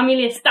all the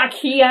family is stuck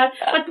here,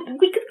 but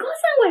we could go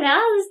somewhere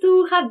else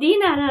to have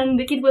dinner. And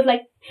the kid was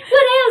like,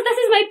 what else? This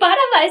is my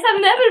paradise.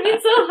 I've never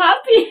been so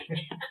happy.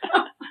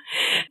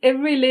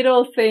 Every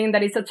little thing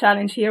that is a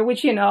challenge here,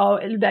 which,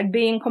 like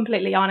being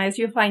completely honest,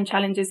 you find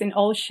challenges in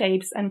all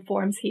shapes and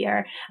forms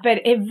here. But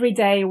every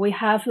day we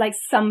have like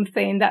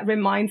something that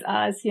reminds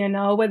us,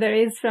 whether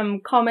it's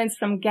from comments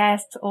from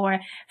guests or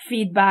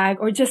feedback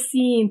or just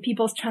seeing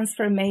people's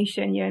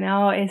transformation,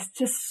 it's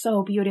just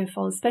so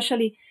beautiful,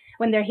 especially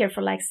when they're here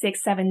for like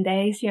 6-7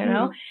 days,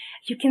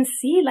 you can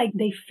see like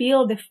they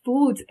feel the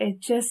food. It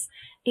just,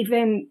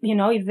 even,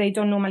 if they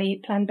don't normally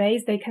eat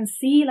plant-based, they can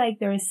see like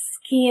their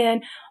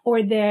skin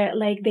or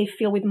they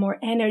feel with more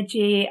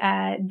energy.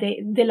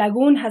 The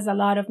lagoon has a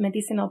lot of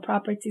medicinal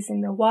properties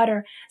in the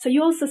water. So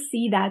you also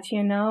see that,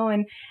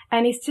 and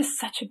it's just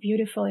such a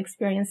beautiful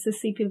experience to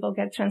see people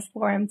get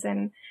transformed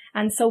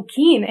and so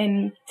keen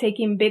in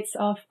taking bits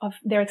of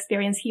their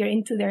experience here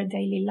into their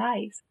daily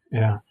lives.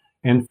 Yeah.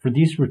 And for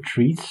these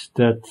retreats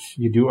that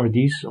you do, are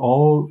these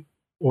all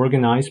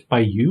organized by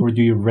you, or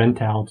do you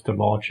rent out the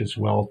lodge as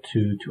well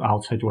to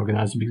outside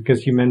organizers?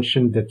 Because you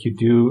mentioned that you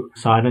do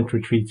silent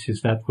retreats.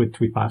 Is that with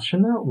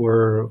Vipassana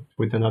or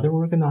with another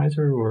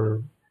organizer,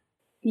 or?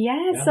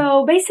 Yeah,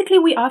 so basically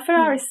we offer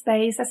our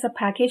space as a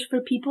package for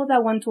people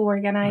that want to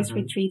organize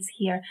retreats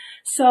here.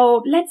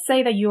 So let's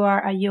say that you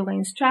are a yoga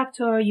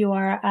instructor, you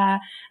are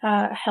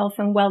a health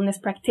and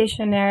wellness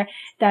practitioner,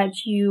 that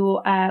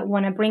you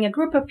want to bring a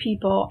group of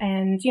people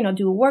and,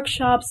 do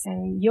workshops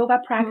and yoga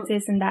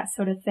practice and that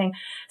sort of thing.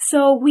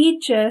 So we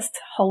just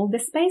hold the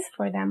space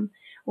for them.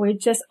 We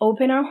just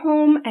open our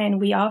home and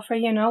we offer,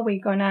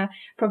 we're going to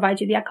provide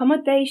you the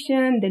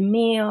accommodation, the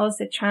meals,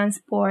 the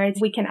transport.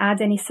 We can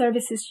add any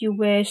services you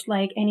wish,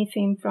 like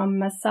anything from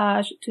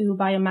massage to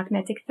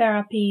biomagnetic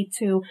therapy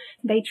to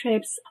day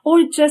trips,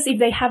 or just if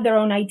they have their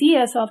own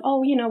ideas of,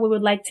 we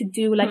would like to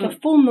do like a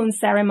full moon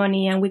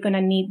ceremony and we're going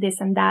to need this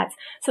and that.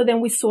 So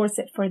then we source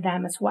it for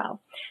them as well.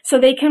 So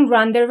they can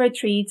run their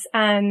retreats.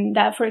 And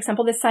that, for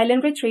example, the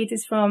Silent Retreat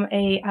is from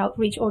a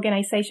outreach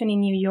organization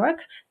in New York,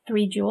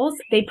 3 Jewels.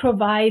 They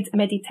provide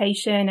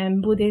meditation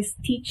and Buddhist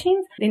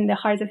teachings in the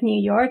heart of New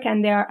York,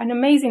 and they're an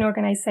amazing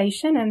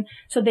organization. And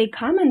so they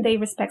come and they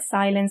respect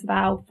silence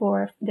vow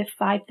for the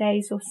 5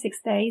 days or 6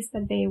 days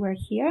that they were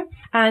here.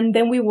 And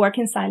then we work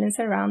in silence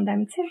around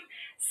them too.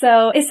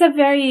 So it's a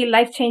very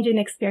life-changing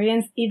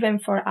experience, even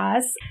for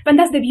us. And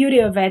that's the beauty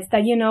of it,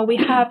 that, we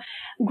have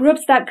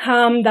groups that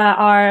come that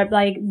are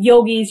like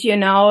yogis,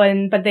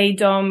 but they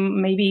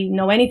don't maybe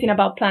know anything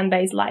about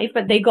plant-based life,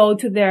 but they go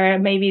to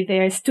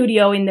their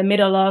studio in the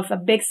middle of a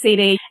big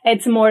city.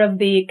 It's more of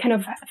the kind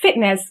of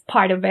fitness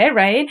part of it,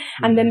 right?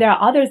 And then there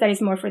are others that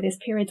is more for the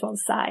spiritual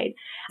side.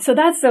 So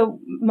that's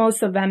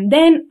most of them.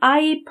 Then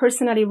I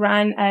personally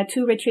run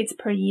 2 retreats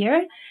per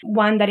year.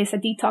 One that is a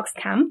detox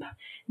camp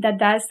that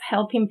does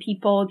helping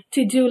people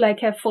to do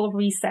like a full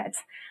reset.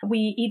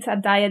 We eat a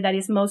diet that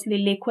is mostly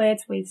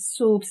liquids with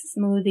soups,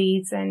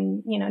 smoothies,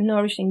 and,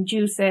 nourishing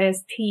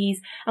juices, teas.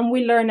 And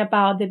we learn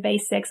about the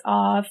basics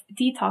of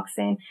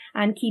detoxing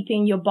and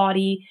keeping your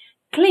body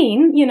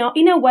clean,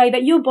 in a way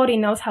that your body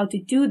knows how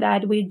to do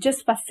that. We're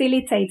just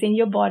facilitating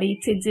your body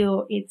to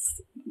do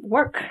its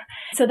work.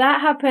 So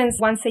that happens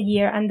once a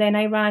year. And then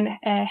I run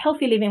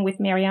Healthy Living with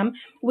Miriam,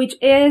 which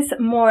is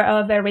more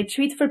of a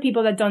retreat for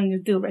people that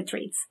don't do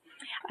retreats.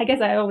 I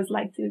guess I always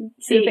like to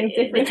do things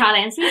different. The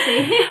challenge, you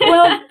see.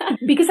 Well,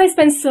 because I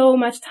spent so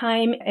much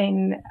time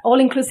in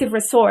all-inclusive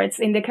resorts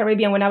in the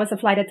Caribbean when I was a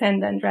flight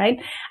attendant, right?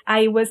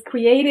 I was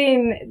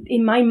creating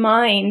in my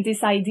mind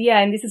this idea,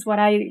 and this is what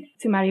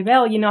to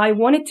Maribel, I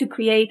wanted to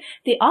create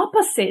the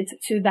opposite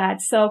to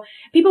that. So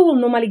people will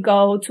normally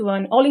go to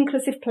an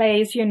all-inclusive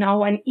place,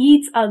 and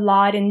eat a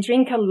lot and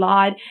drink a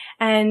lot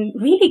and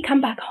really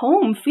come back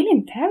home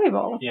feeling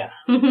terrible. Yeah.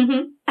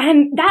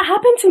 And that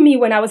happened to me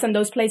when I was on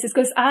those places,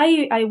 because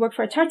I work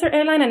for a charter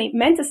airline, and it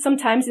meant that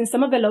sometimes in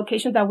some of the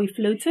locations that we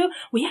flew to,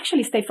 we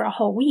actually stayed for a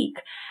whole week.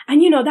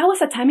 And, that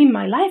was a time in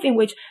my life in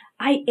which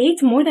I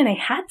ate more than I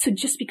had to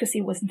just because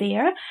it was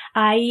there.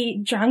 I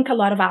drank a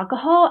lot of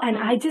alcohol and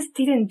I just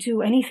didn't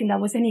do anything that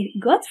was any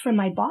good for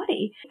my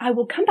body. I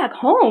will come back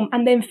home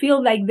and then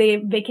feel like the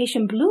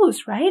vacation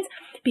blues, right?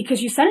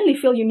 Because you suddenly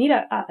feel you need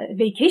a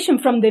vacation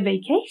from the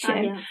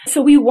vacation. Yeah.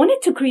 So we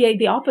wanted to create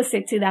the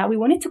opposite to that. We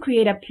wanted to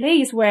create a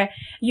place where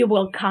you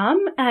will come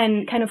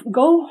and kind of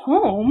go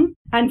home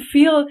and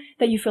feel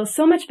that you feel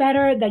so much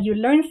better, that you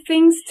learn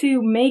things to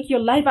make your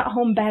life at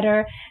home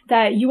better,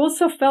 that you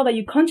also felt that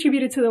you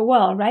contributed to the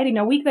world, right? In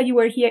a week that you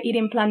were here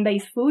eating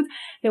plant-based food,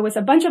 there was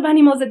a bunch of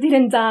animals that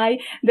didn't die.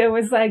 There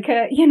was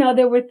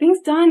there were things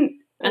done.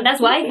 And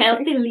that's why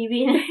Healthy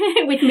Living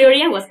with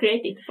Miriam was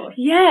created for.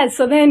 Yeah,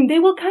 so then they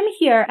will come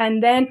here,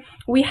 and then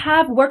we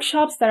have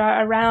workshops that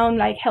are around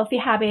like healthy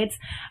habits.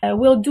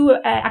 We'll do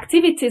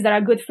activities that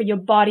are good for your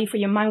body, for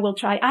your mind. We'll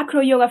try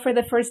acro yoga for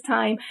the first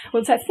time.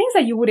 We'll try things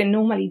that you wouldn't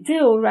normally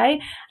do, right?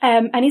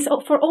 And it's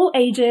for all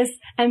ages,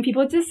 and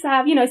people just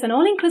have, it's an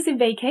all-inclusive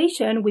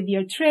vacation with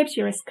your trips,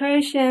 your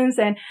excursions,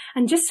 and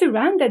just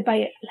surrounded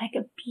by like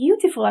a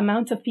beautiful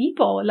amount of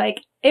people.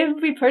 Like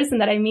every person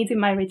that I meet in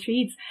my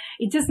retreats,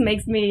 it just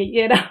makes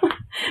me,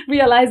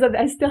 realize that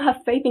I still have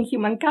faith in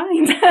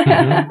humankind.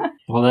 Mm-hmm.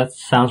 Well, that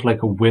sounds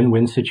like a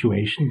win-win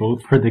situation,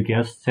 both for the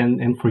guests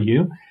and for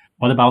you.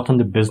 What about on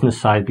the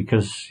business side?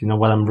 Because,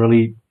 what I'm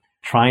really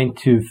trying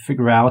to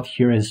figure out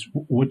here is,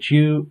 would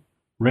you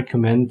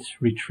recommend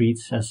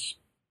retreats as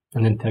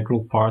an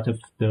integral part of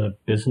the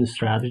business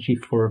strategy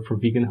for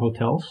vegan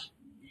hotels?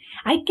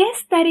 I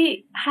guess that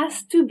it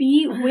has to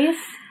be with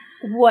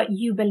what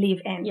you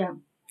believe in. Yeah.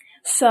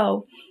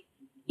 So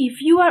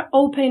if you are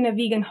opening a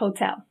vegan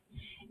hotel,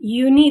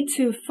 you need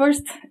to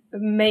first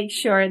make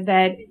sure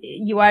that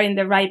you are in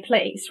the right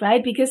place,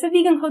 right? Because a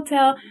vegan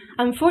hotel,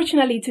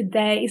 unfortunately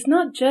today, is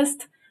not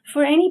just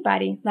for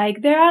anybody.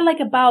 Like there are like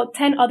about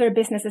 10 other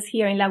businesses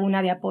here in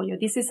Laguna de Apoyo.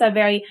 This is a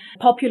very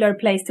popular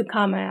place to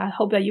come, and I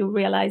hope that you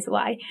realize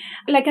why.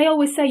 Like I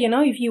always say,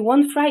 if you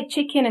want fried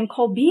chicken and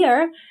cold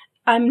beer,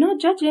 I'm not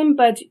judging,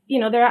 but,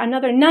 there are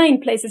another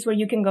 9 places where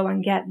you can go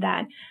and get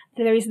that.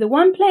 There is the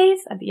one place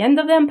at the end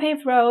of the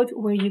unpaved road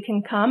where you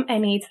can come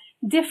and eat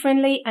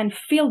differently and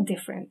feel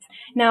different.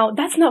 Now,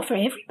 that's not for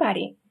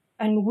everybody.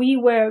 And we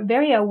were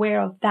very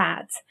aware of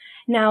that.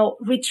 Now,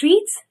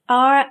 retreats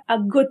are a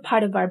good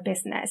part of our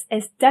business.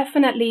 It's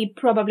definitely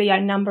probably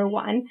our number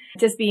one,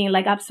 just being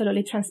like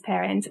absolutely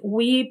transparent.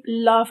 We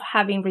love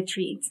having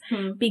retreats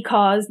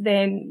because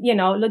then,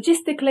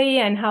 logistically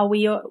and how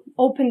we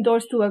open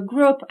doors to a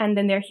group and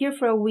then they're here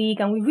for a week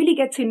and we really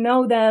get to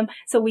know them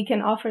so we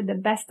can offer the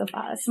best of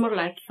us. It's more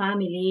like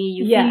family.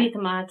 You feel it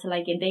much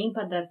like the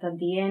impact that at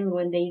the end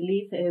when they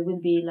leave will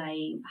be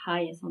like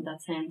highest on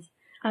that sense.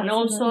 Absolutely. And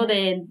also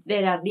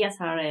their ideas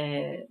are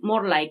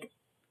more like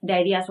the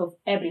ideas of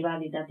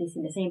everybody that is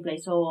in the same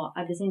place. So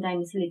at the same time,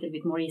 it's a little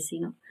bit more easy,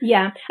 no?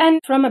 Yeah. And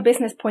from a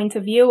business point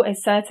of view,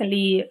 it's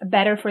certainly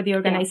better for the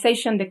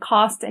organization, the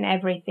cost and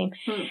everything.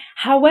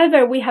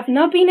 However, we have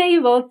not been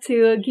able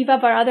to give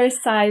up our other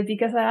side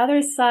because our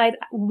other side,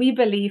 we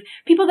believe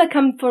people that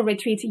come for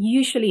retreats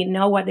usually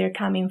know what they're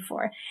coming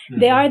for.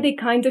 They are the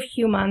kind of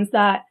humans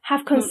that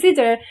have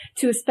considered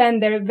to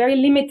spend their very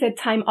limited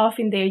time off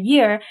in their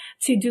year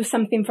to do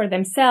something for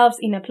themselves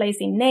in a place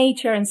in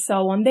nature and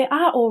so on. They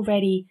are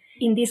already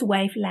in this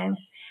wavelength.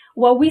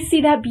 Well, we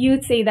see that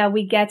beauty that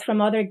we get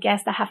from other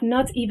guests that have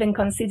not even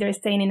considered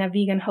staying in a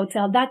vegan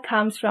hotel. That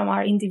comes from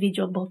our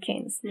individual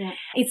bookings. Yeah.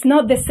 It's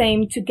not the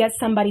same to get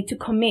somebody to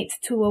commit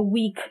to a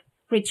week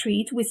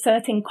retreat with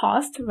certain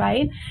cost,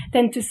 right?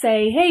 Than to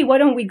say, hey, why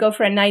don't we go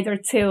for a night or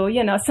two?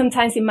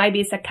 Sometimes it might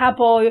be it's a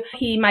couple.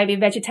 He might be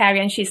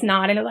vegetarian. She's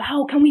not. And they're like,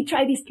 oh, can we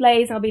try this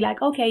place? And I'll be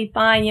like, okay,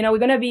 fine. We're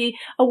going to be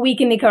a week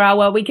in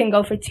Nicaragua. We can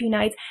go for 2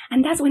 nights.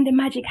 And that's when the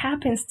magic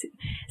happens.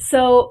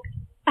 So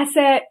as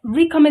a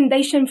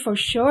recommendation for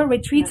sure,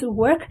 retreats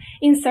work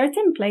in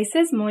certain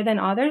places more than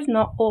others.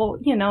 Not all,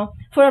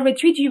 for a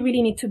retreat, you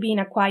really need to be in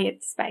a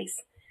quiet space.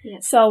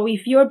 Yes. So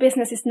if your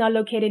business is not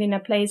located in a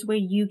place where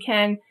you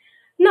can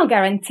not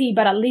guarantee,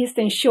 but at least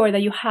ensure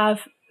that you have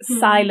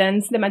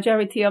silence the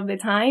majority of the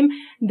time,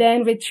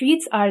 then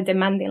retreats are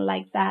demanding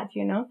like that,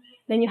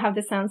 Then you have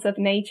the sounds of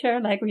nature,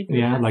 like we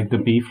like the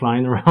bee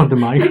flying around the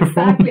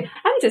microphone. Exactly.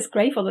 I'm just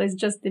grateful that it's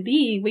just the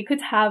bee. We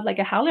could have like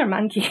a howler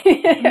monkey.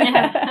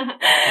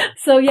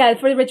 So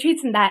for the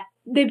retreats and that,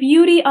 the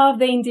beauty of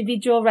the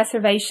individual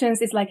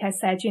reservations is, like I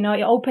said,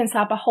 it opens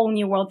up a whole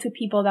new world to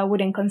people that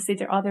wouldn't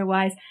consider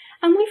otherwise.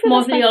 And we feel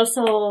mostly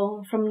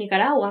also from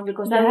Nicaragua,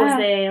 because that was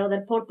the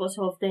other purpose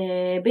of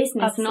the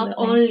business. Absolutely. Not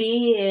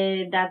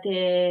only that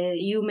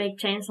you make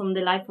change on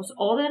the life of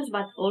others,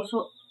 but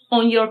also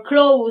on your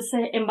close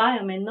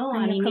environment, no?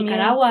 And in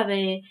Nicaragua,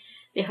 they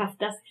have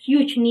that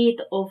huge need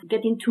of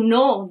getting to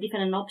know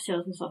different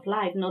options of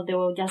life, not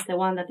just the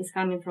one that is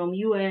coming from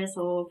US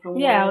or from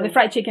or the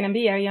fried chicken and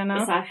beer,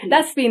 Exactly.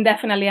 That's been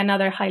definitely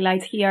another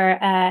highlight here.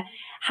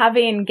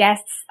 Having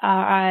guests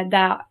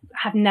that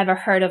have never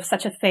heard of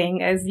such a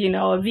thing as,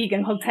 a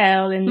vegan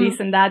hotel and this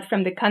and that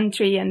from the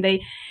country,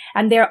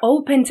 and they're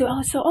open to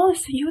so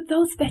you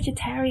those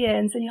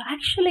vegetarians, and you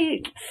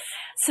actually,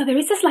 so there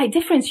is a slight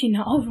difference,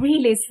 oh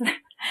really?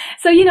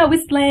 So,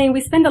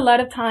 we spend a lot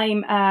of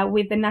time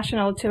with the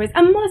national tourists,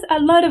 and a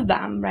lot of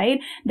them, right?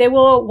 They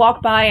will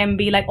walk by and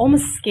be like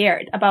almost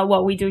scared about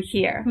what we do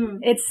here.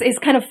 It's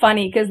kind of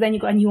funny because then you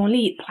go and you only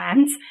eat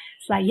plants.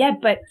 It's like, yeah,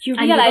 but you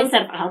realize. And you don't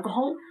serve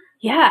alcohol?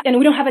 Yeah, and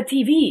we don't have a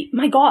TV.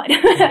 My God.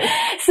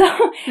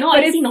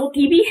 I see no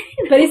TV.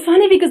 But it's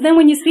funny because then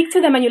when you speak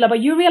to them and but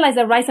you realize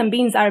that rice and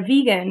beans are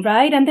vegan,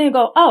 right? And then you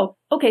go, oh,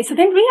 okay. So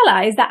then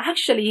realize that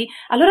actually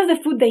a lot of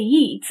the food they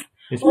eat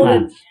is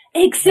plants.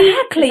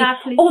 Exactly.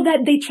 Or that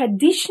they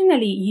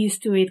traditionally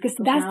used to eat, because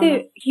that's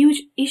the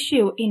huge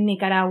issue in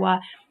Nicaragua.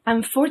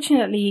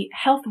 Unfortunately,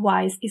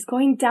 health-wise, is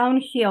going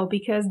downhill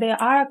because they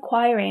are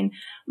acquiring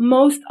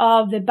most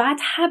of the bad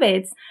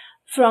habits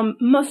from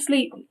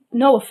mostly,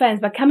 no offense,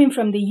 but coming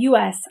from the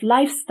US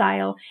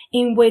lifestyle,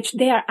 in which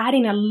they are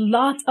adding a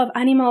lot of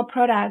animal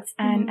products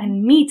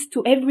and meat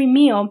to every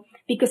meal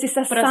because it's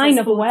a sign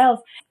of wealth.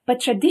 But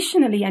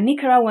traditionally, a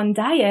Nicaraguan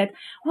diet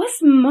was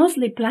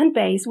mostly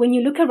plant-based. When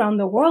you look around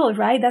the world,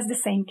 right, that's the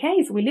same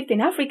case. We lived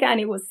in Africa and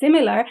it was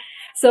similar.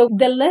 So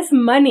the less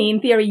money, in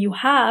theory, you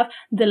have,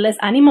 the less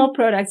animal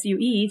products you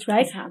eat,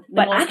 right?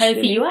 But the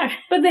healthy you are.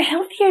 But the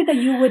healthier that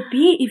you would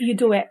be if you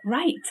do it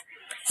right.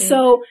 Yeah.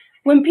 So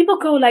when people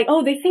go like,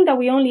 oh, they think that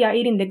we only are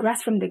eating the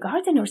grass from the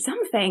garden or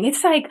something.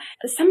 It's like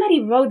somebody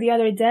wrote the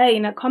other day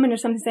in a comment or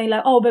something saying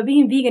like, oh, but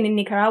being vegan in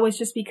Nicaragua is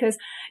just because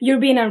you're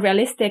being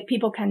unrealistic.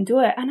 People can do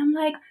it. And I'm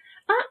like,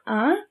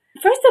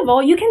 First of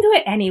all, you can do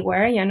it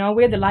anywhere.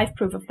 We're the life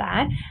proof of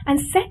that. And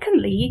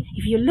secondly,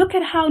 if you look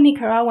at how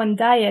Nicaraguan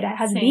diet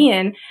has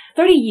been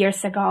 30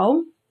 years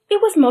ago,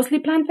 it was mostly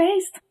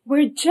plant-based.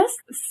 We're just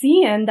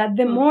seeing that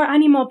the more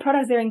animal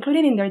products they're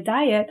including in their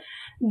diet,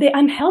 the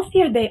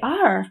unhealthier they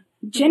are.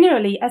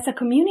 Generally, as a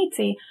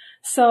community.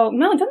 So,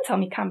 no, don't tell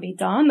me it can't be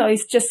done. No,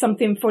 it's just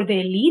something for the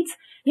elite.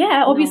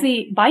 Yeah,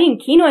 obviously, buying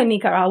quinoa in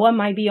Nicaragua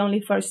might be only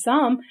for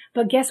some.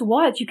 But guess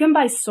what? You can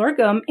buy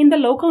sorghum in the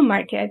local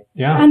market.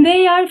 Yeah. And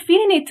they are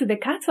feeding it to the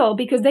cattle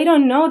because they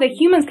don't know that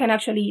humans can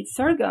actually eat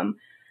sorghum.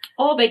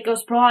 Oh,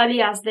 because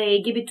probably as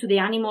they give it to the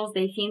animals,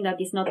 they think that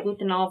it's not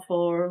good enough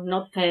or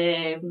not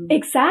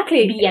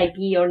exactly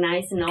VIP or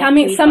nice enough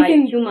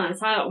something by humans.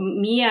 I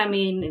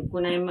mean,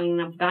 when I'm in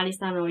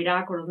Afghanistan or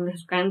Iraq or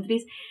those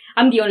countries,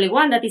 I'm the only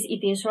one that is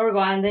eating sorghum.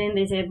 And then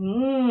they say,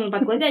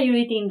 but why are you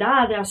eating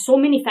that? There are so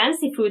many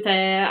fancy food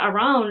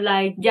around,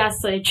 like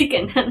just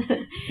chicken.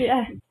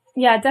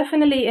 Yeah,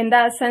 definitely. In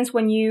that sense,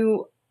 when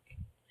you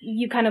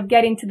kind of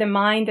get into the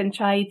mind and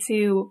try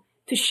to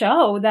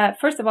show that,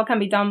 first of all, can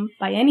be done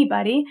by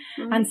anybody.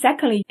 Mm-hmm. And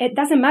secondly, it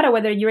doesn't matter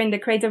whether you're in the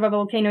crater of a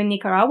volcano in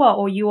Nicaragua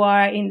or you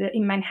are in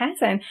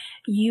Manhattan.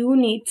 You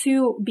need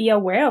to be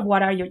aware of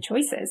what are your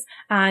choices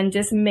and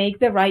just make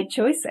the right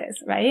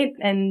choices, right?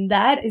 And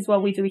that is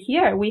what we do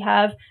here. We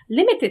have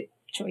limited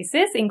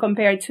choices in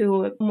compared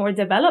to more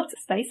developed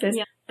places.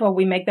 Yeah. But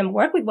we make them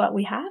work with what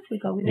we have. We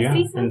go with the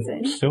seasons.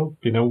 And still,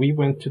 we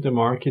went to the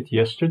market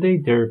yesterday.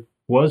 There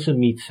was a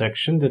meat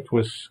section that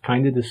was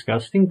kind of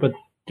disgusting, but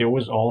there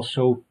was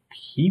also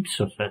heaps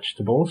of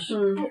vegetables.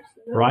 Mm.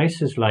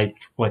 Rice is like,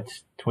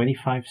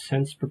 25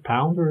 cents per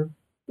pound or?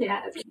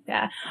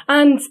 Yeah.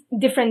 And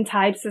different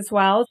types as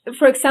well.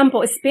 For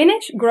example,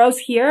 spinach grows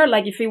here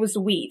like if it was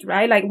wheat,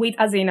 right? Like wheat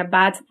as in a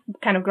bad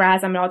kind of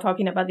grass. I'm not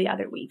talking about the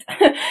other wheat.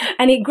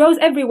 And it grows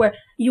everywhere.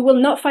 You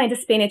will not find a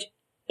spinach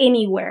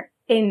anywhere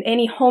in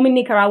any home in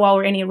Nicaragua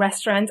or any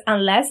restaurant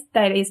unless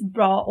that is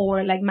brought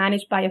or like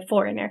managed by a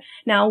foreigner.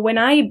 Now, when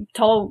I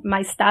told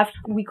my staff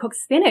we cook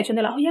spinach and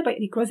they're like, oh yeah, but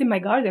it grows in my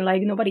garden.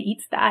 Like nobody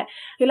eats that.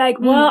 You're like,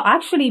 well,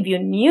 actually, if you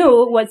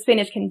knew what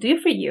spinach can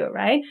do for you,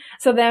 right?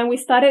 So then we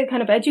started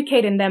kind of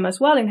educating them as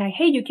well and like,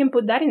 hey, you can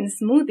put that in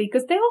a smoothie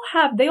because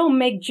they all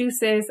make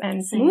juices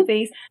and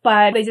smoothies,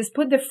 but they just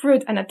put the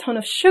fruit and a ton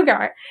of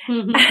sugar.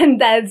 Mm-hmm. And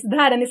that's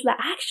that. And it's like,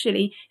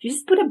 actually, you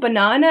just put a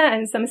banana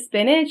and some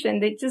spinach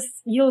and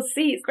you'll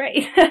see it's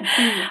great.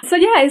 So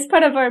yeah, it's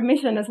part of our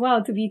mission as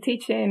well to be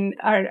teaching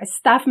our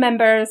staff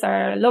members,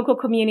 our local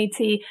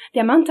community,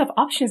 the amount of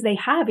options they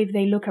have if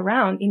they look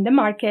around in the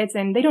markets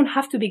and they don't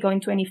have to be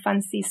going to any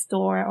fancy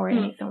store or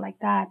anything like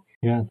that.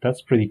 Yeah,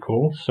 that's pretty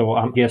cool. So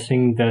I'm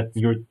guessing that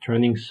you're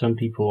turning some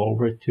people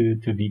over to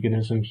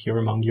veganism here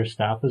among your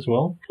staff as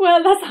well?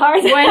 Well, that's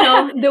hard.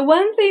 Bueno, the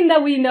one thing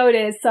that we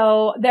noticed,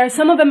 so there are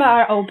some of them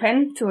are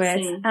open to it.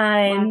 Sí.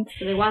 And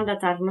the ones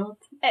that are not.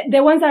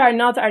 The ones that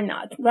are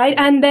not, right?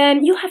 And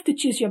then you have to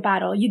choose your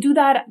battle. You do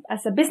that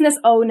as a business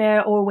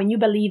owner or when you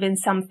believe in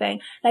something.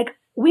 Like,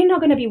 we're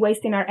not going to be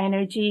wasting our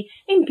energy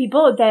in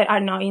people that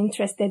are not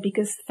interested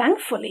because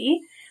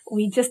thankfully,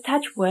 we just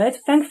touch wood.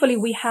 Thankfully,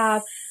 we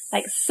have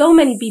like so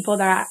many people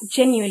that are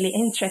genuinely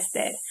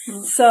interested.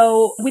 Mm.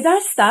 So with our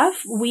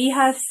staff, we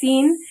have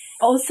seen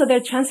also their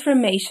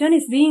transformation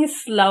is being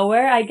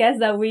slower, I guess,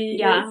 than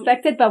we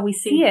expected, but we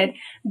see it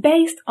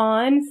based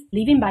on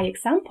living by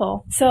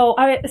example. So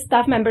our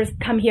staff members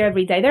come here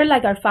every day. They're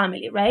like our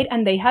family, right?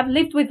 And they have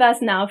lived with us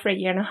now for 1.5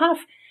 years,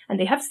 and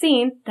they have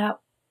seen that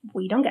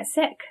we don't get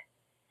sick.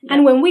 Yeah.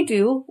 And when we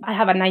do, I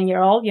have a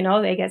 9-year-old,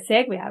 they get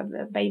sick. We have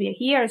a baby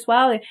here as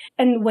well.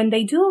 And when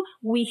they do,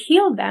 we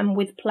heal them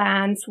with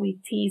plants,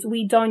 with teas.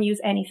 We don't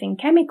use anything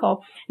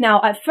chemical. Now,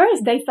 at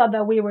first, they thought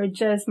that we were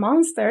just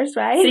monsters,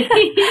 right?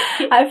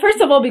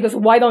 First of all, because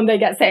why don't they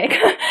get sick?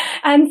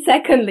 And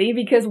secondly,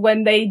 because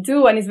when they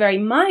do, and it's very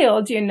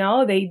mild,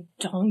 they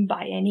don't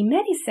buy any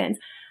medicines.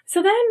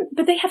 So then,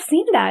 but they have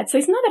seen that. So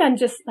it's not that I'm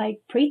just like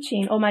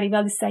preaching, oh,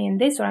 Maribel is saying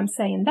this or I'm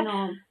saying that.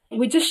 No.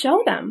 We just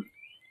show them.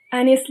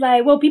 And it's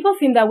like, well, people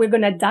think that we're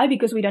going to die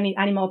because we don't eat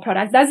animal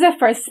products. That's the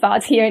first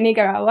spot here in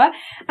Nicaragua.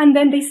 And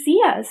then they see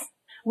us.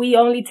 We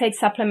only take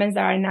supplements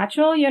that are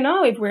natural,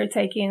 if we're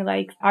taking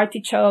like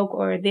artichoke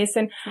or this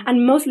and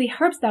mostly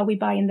herbs that we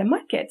buy in the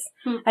markets.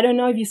 I don't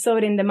know if you saw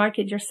it in the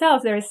market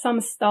yourself. There are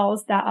some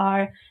stalls that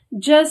are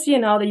just,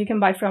 that you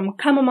can buy from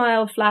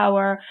chamomile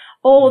flower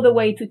all the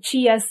way to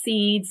chia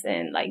seeds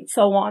and like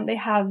so on. They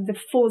have the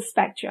full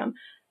spectrum.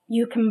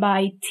 You can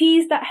buy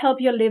teas that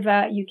help your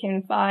liver. You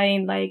can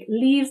find like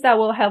leaves that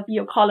will help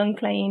your colon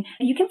clean.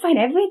 You can find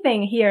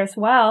everything here as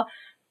well.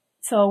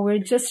 So we're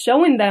just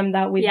showing them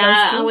that we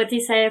and what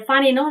is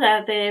funny,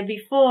 that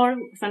before,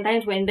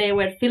 sometimes when they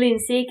were feeling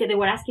sick, they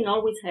were asking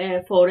always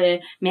for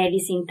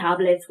medicine,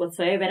 tablets,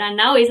 whatsoever. And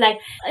now it's like,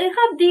 I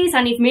have this,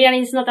 and if Miriam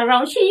is not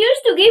around, she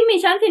used to give me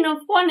something of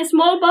one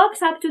small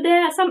box up to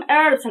there, some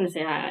herbs. And I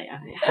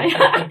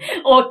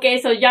say, okay,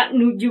 so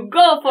you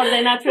go for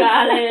the natural,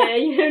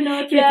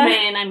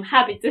 treatment. I'm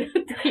happy to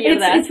hear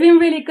that. It's been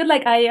really good.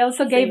 Like, I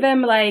also gave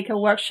them like a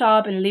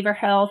workshop in liver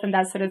health and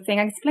that sort of thing.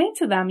 I explained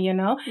to them,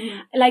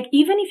 like,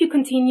 even if you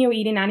continue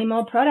eating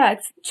animal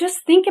products,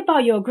 just think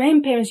about your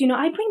grandparents.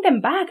 I bring them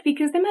back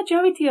because the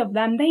majority of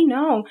them, they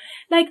know.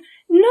 Like,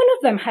 none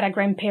of them had a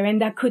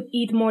grandparent that could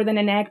eat more than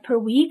an egg per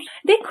week.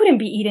 They couldn't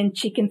be eating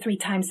chicken 3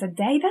 times a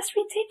day. That's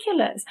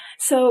ridiculous.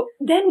 So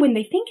then when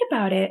they think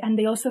about it, and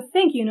they also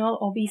think,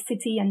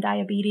 obesity and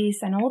diabetes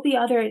and all the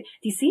other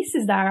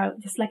diseases that are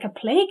just like a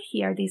plague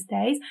here these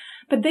days,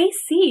 but they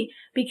see,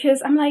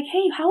 because I'm like,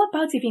 hey, how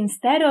about if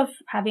instead of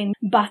having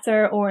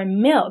butter or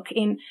milk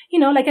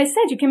like I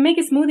said, you can can make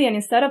a smoothie and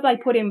instead of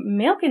like putting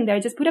milk in there,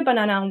 just put a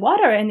banana and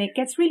water and it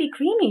gets really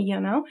creamy, you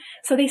know?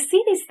 So they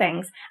see these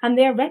things and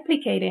they're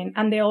replicating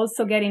and they're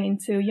also getting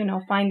into, you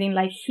know, finding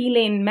like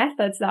healing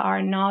methods that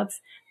are not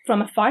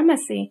from a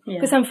pharmacy.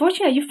 Because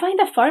unfortunately, you find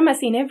a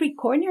pharmacy in every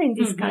corner in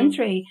this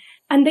country.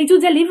 And they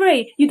do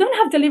delivery. You don't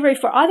have delivery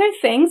for other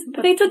things,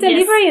 but they do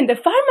delivery in the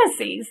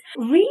pharmacies.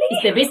 Really?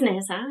 It's the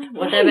business, huh?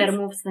 Whatever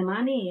moves the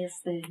money is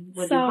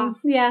what you have.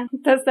 Yeah,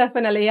 that's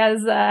definitely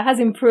has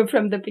improved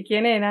from the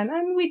beginning.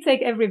 And we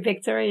take every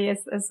victory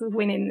as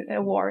winning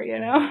a war, you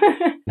know?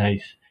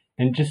 Nice.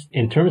 And just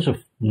in terms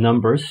of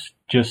numbers,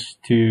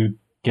 just to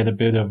get a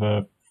bit of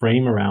a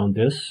frame around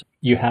this,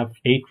 you have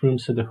 8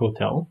 rooms at the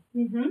hotel.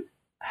 Mm-hmm.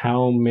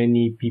 How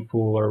many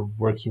people are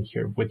working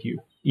here with you?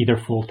 Either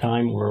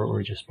full-time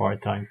or just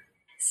part-time?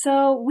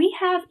 So we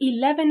have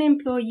 11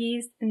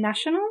 employees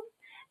national.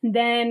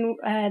 Then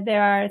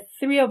there are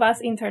 3 of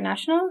us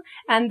international.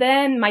 And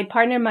then my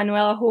partner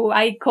Manuel, who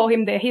I call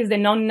him he's the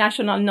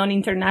non-national,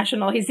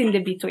 non-international. He's in the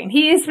between.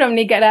 He is from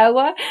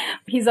Nicaragua.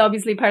 He's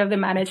obviously part of the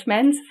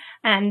management.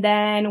 And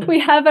then we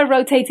have a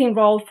rotating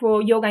role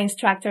for yoga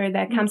instructor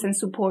that comes and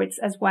supports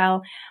as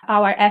well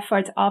our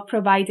effort of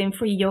providing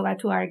free yoga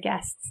to our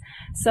guests.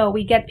 So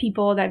we get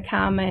people that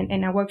come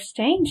in a work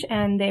exchange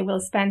and they will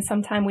spend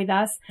some time with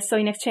us. So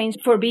in exchange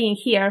for being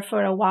here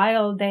for a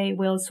while, they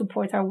will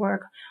support our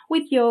work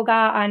with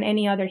yoga and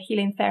any other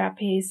healing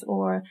therapies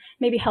or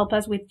maybe help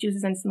us with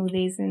juices and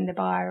smoothies in the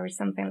bar or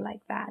something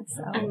like that.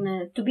 So.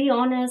 And to be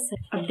honest,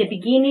 at the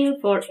beginning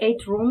for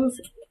 8 rooms,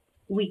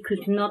 we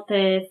could not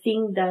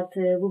think that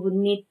we would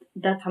need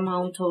that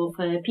amount of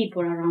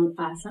people around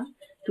us,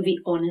 to be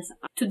honest.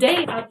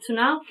 Today, up to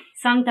now,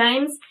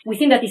 sometimes we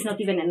think that it's not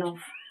even enough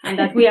and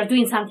that we are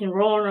doing something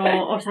wrong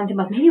or something,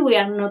 but maybe we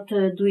are not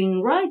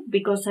doing right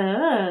because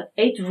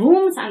 8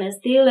 rooms and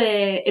still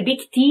a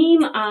big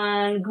team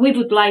and we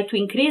would like to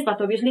increase,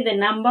 but obviously the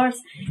numbers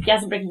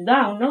just break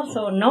down, no?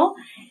 So no.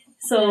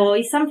 So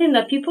it's something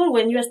that people,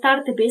 when you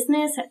start a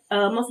business,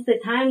 most of the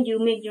time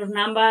you make your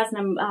numbers,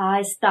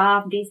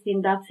 staff, this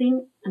thing, that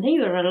thing, and then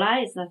you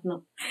realize that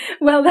no.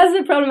 Well, that's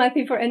the problem, I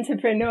think, for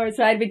entrepreneurs,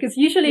 right? Because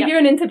usually if you're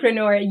an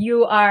entrepreneur,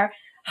 you are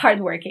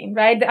hardworking,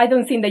 right? I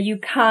don't think that you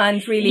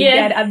can't really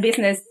get a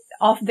business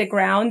off the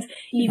ground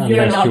if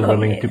you're not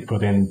willing to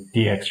put in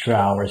the extra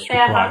hours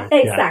required.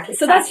 Exactly.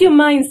 So that's your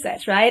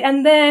mindset, right?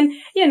 And then,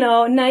 you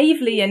know,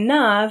 naively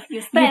enough,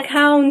 you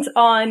count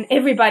on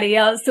everybody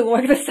else to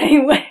work the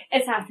same way.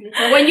 Exactly.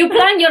 So when you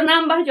plan your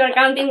numbers, you're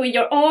counting with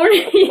your own,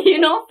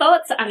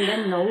 thoughts, and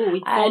then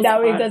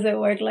it doesn't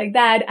work like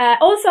that.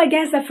 Also, I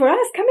guess that for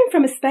us, coming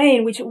from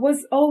Spain, which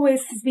was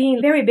always being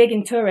very big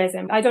in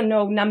tourism, I don't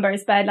know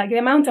numbers, but like the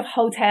amount of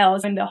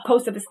hotels on the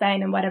coast of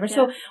Spain and whatever. Yeah.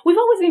 So we've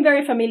always been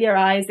very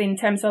familiarized in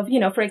terms of,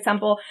 for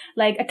example,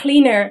 like a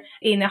cleaner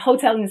in a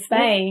hotel in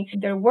Spain,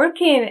 their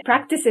working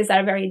practices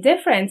are very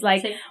different.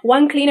 Like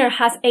one cleaner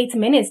has 8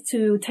 minutes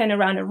to turn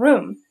around a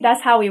room.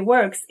 That's how it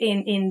works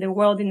in the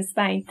world in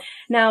Spain.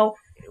 Now,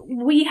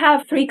 we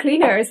have 3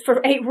 cleaners for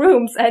 8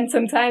 rooms and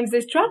sometimes they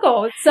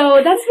struggle.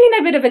 So that's been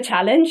a bit of a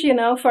challenge,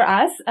 for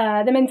us.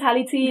 The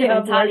mentality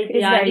of work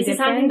is very this different. Is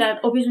something that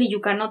obviously you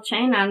cannot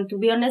change. And to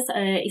be honest,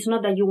 it's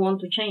not that you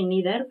want to change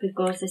either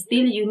because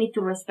still you need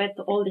to respect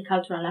all the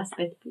cultural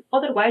aspects.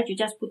 Otherwise, you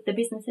just put the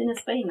business in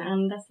Spain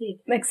and that's it.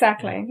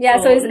 Exactly.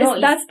 Yeah. So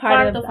that's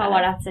part of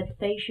our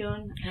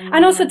acceptation.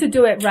 And also to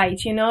do it right,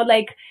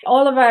 like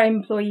all of our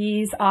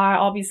employees are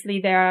obviously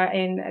they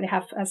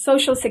have a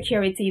social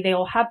security. They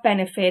all have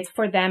benefits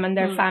for them and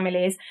their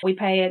families. We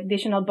pay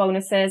additional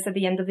bonuses at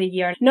the end of the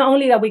year. Not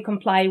only that we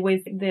comply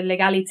with the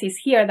legalities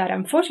here that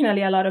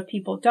unfortunately a lot of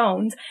people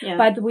don't,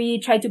 but we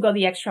try to go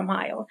the extra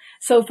mile.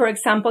 So for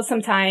example,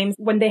 sometimes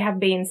when they have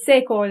been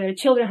sick or their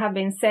children have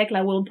been sick,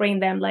 like we'll bring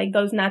them like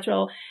those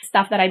natural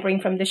stuff that I bring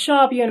from the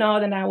shop,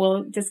 then I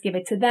will just give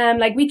it to them.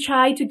 Like we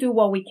try to do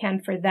what we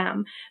can for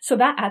them. So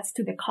that adds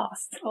to the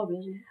cost.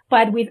 Obviously.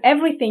 But with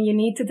everything, you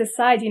need to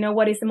decide,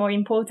 what is more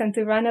important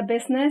to run a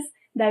business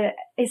that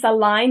is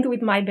aligned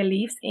with my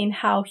beliefs in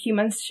how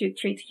humans should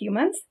treat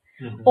humans,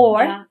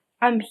 or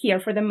I'm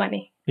here for the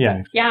money.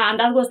 Yeah. Yeah, and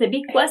that was the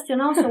big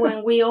question also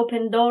when we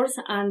opened doors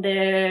and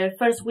the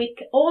first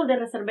week, all the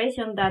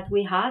reservations that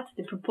we had,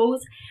 the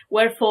proposed,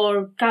 were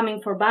for coming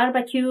for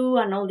barbecue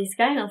and all these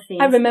kind of things.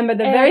 I remember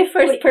the very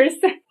first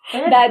person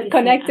that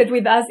connected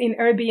with us in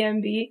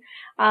Airbnb.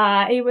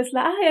 It was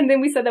like, and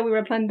then we said that we were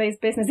a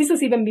plant-based business. This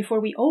was even before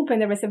we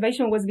opened. The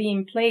reservation was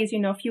being placed,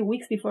 a few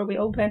weeks before we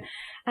opened.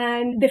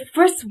 And the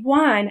first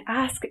one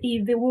asked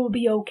if they will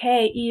be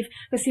okay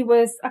because it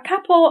was a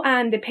couple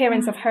and the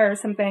parents of her or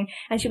something.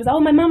 And she was,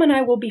 my mom and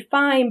I will be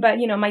fine. But,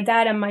 my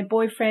dad and my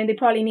boyfriend, they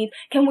probably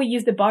can we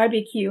use the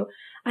barbecue?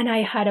 And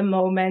I had a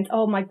moment.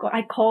 Oh my God.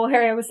 I called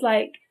her. I was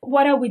like,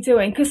 what are we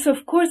doing? Because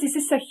of course, this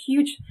is a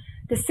huge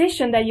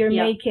decision that you're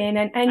making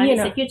and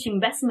it's a huge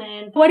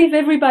investment. What if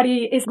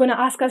everybody is going to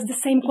ask us the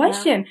same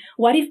question?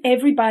 What if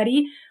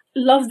everybody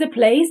loves the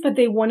place but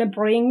they want to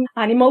bring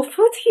animal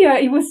food here?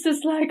 It was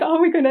just like,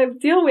 we're going to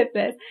deal with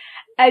this.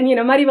 And,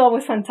 Maribel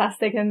was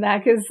fantastic in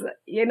that because,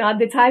 at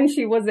the time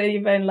she wasn't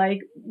even like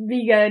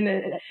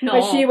vegan. No,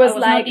 but she was, I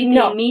was like, not eating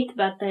no. meat,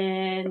 but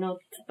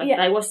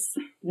I was,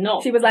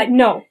 no. She was like,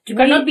 no. You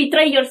cannot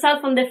betray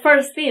yourself on the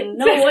first thing.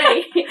 No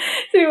way.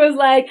 She was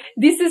like,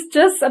 this is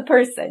just a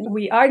person.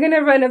 We are going to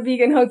run a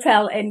vegan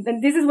hotel and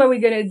this is what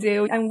we're going to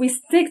do. And we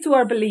stick to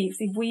our beliefs.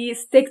 If we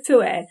stick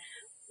to it,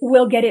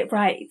 we'll get it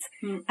right.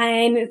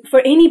 And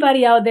for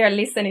anybody out there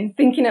listening,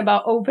 thinking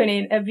about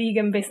opening a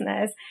vegan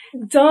business,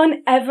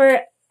 don't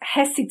ever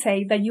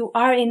hesitate that you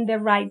are in the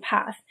right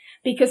path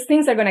because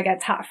things are going to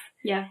get tough.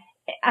 Yeah.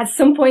 At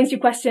some points you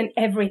question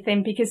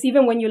everything because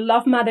even when you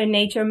love Mother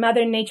Nature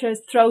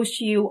throws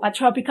you a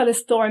tropical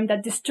storm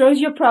that destroys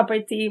your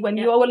property when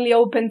you only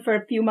open for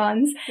a few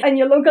months and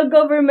your local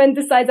government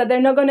decides that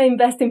they're not going to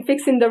invest in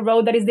fixing the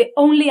road that is the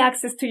only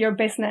access to your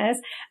business.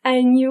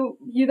 And you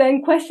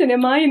then question,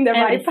 am I in the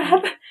right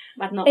path?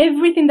 But no.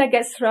 Everything that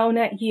gets thrown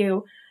at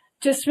you,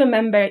 just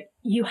remember,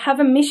 you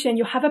have a mission,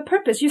 you have a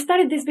purpose. You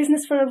started this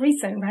business for a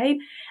reason, right?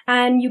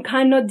 And you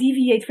cannot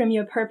deviate from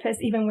your purpose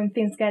even when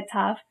things get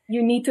tough.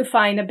 You need to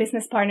find a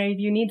business partner, if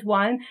you need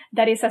one,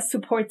 that is as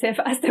supportive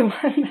as the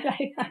one that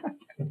I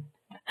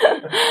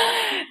have.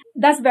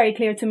 That's very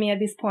clear to me at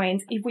this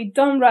point. If we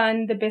don't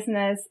run the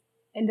business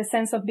in the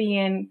sense of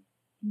being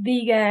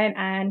vegan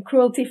and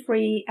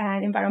cruelty-free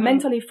and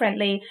environmentally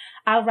friendly,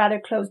 I'd rather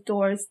close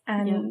doors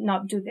and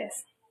not do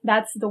this.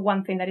 That's the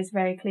one thing that is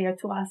very clear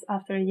to us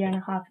after a year and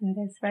a half in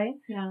this, right?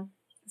 Yeah.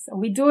 So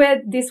we do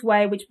it this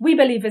way, which we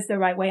believe is the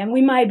right way, and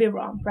we might be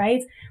wrong,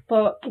 right?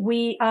 But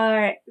we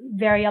are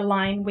very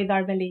aligned with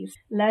our beliefs.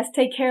 Let's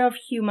take care of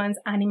humans,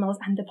 animals,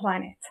 and the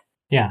planet.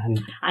 Yeah.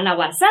 And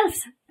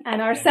ourselves.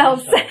 And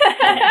ourselves.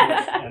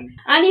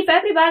 And if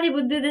everybody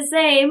would do the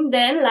same,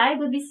 then life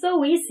would be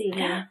so easy.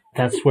 Yeah.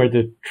 That's where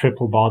the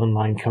triple bottom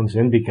line comes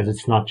in because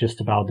it's not just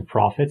about the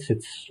profits.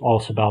 It's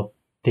also about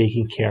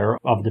taking care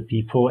of the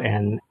people.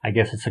 And I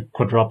guess it's a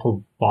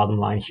quadruple bottom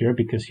line here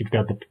because you've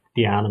got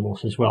the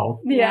animals as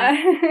well. Yeah.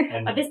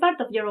 But it's part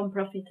of your own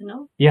profit,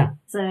 no? Yeah.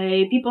 So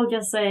people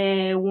just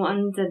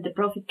want that the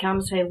profit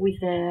comes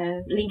with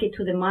link it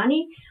to the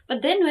money,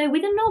 but then we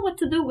don't know what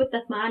to do with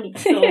that money.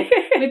 So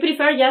we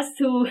prefer just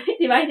to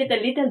divide it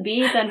a little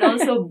bit and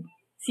also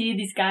see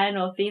these kind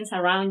of things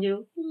around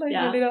you. Like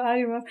the little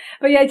animals.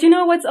 But yeah, do you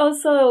know what's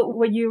also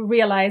what you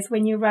realize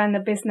when you run a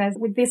business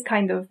with this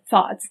kind of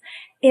thoughts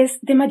is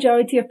the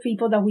majority of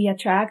people that we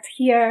attract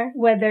here,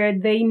 whether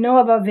they know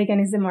about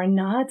veganism or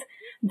not,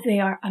 they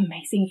are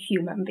amazing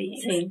human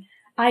beings. Same.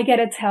 I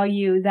gotta tell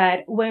you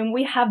that when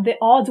we have the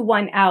odd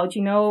one out,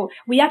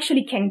 we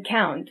actually can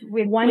count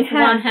with one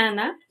hand,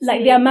 huh?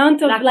 like the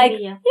amount of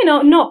Luckily,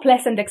 not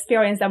pleasant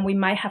experience that we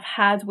might have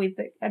had with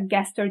a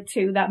guest or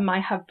two that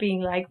might have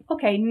been like,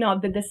 okay,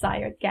 not the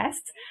desired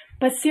guest.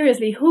 But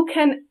seriously, who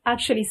can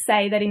actually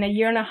say that in a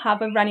year and a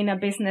half of running a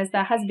business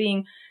that has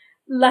been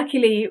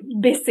luckily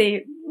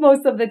busy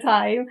most of the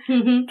time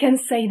can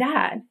say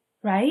that,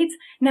 right?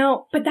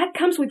 Now, but that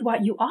comes with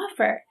what you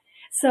offer.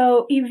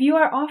 So if you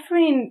are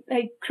offering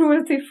like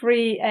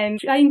cruelty-free and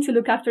trying to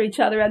look after each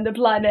other and the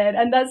planet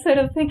and that sort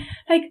of thing,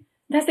 like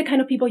that's the kind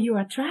of people you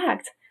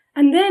attract.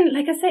 And then,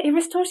 like I said, it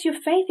restores your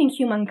faith in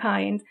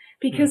humankind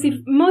because if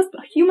most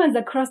humans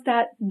that cross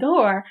that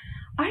door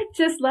are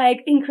just like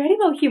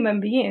incredible human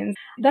beings,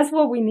 that's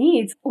what we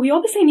need. We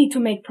obviously need to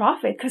make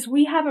profit because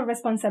we have a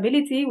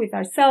responsibility with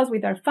ourselves,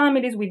 with our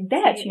families, with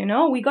debt,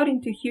 we got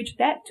into huge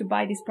debt to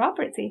buy this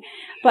property.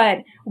 But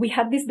we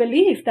have this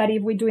belief that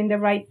if we're doing the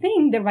right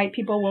thing, the right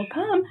people will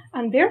come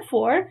and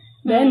therefore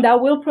then that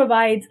will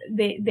provide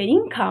the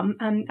income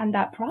and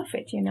that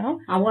profit,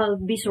 And will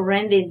be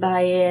surrounded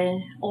by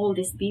all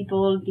these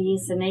people,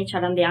 this nature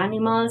and the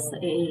animals,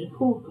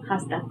 who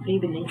has that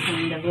privilege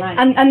in their life.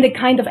 And the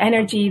kind of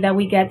energy that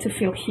we get to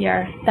feel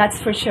here, that's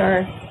for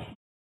sure.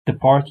 The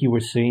part you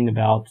were saying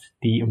about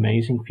the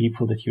amazing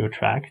people that you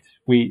attract,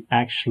 we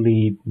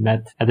actually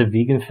met at a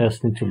vegan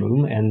fest in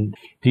Tulum. And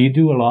do you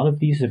do a lot of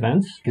these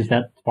events? Is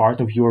that part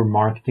of your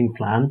marketing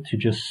plan to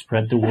just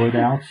spread the word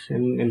out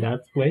in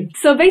that way?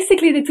 So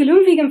basically the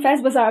Tulum Vegan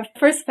Fest was our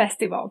first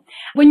festival.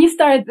 When you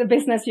start the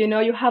business,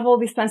 you have all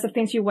these plans of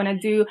things you want to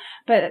do.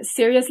 But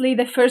seriously,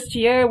 the first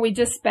year we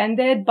just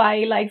spent it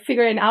by like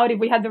figuring out if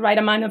we had the right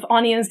amount of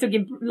onions to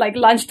give like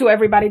lunch to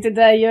everybody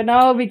today,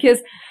 because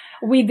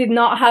we did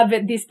not have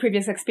this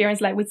previous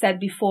experience, like we said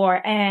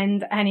before,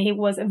 and it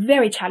was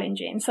very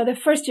challenging. So the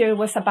first year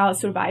was about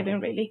surviving,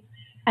 really.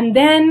 And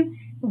then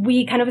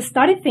we kind of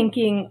started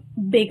thinking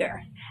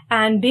bigger.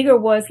 And bigger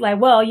was like,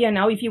 well,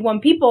 if you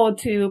want people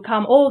to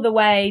come all the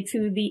way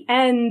to the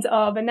end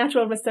of a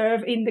natural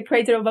reserve in the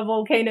crater of a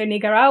volcano in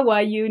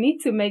Nicaragua, you need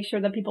to make sure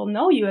that people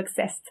know you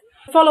exist.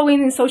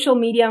 Following in social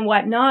media and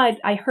whatnot,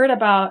 I heard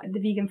about the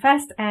Vegan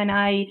Fest and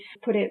I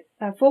put it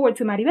forward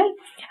to Maribel.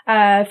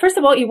 First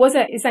of all,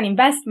 it's an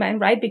investment,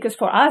 right? Because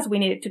for us, we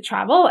needed to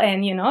travel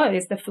and,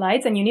 it's the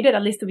flights and you needed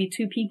at least to be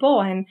 2 people.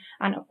 And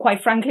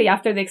quite frankly,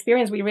 after the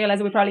experience, we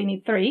realized we probably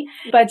need 3,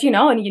 but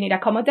and you need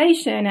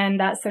accommodation and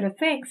that sort of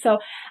thing. So,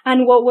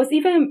 and what was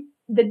even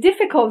the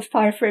difficult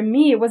part for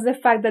me was the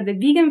fact that the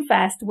vegan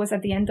fest was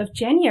at the end of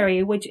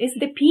January, which is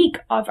the peak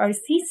of our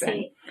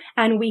season.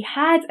 And we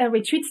had a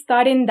retreat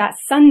starting that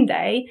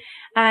Sunday,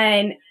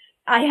 and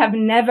I have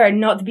never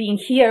not been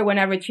here when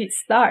a retreat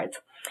starts.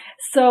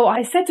 So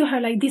I said to her,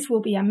 like, this will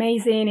be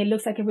amazing. It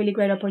looks like a really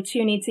great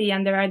opportunity.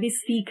 And there are these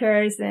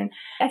speakers. And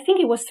I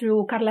think it was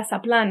through Carla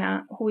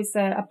Zaplana, who is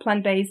a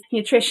plant-based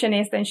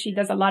nutritionist. And she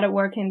does a lot of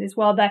work in this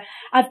world that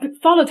I've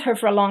followed her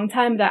for a long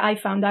time, that I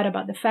found out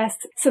about the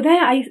fest. So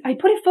then I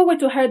put it forward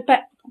to her, but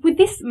with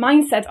this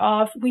mindset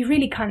of we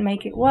really can't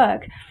make it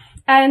work.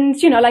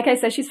 And, you know, like I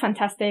said, she's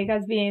fantastic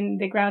as being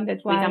the grounded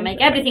one. We can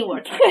make everything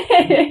work.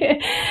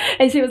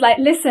 And she was like,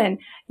 listen,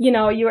 you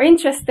know, you're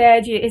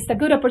interested. It's a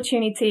good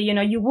opportunity. You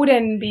know, you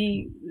wouldn't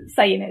be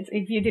saying it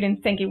if you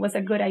didn't think it was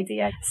a good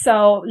idea.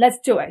 So let's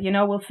do it. You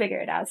know, we'll figure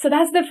it out. So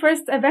that's the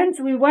first event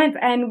we went,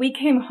 and we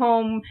came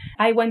home.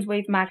 I went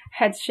with my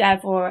head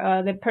chef,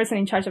 or the person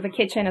in charge of the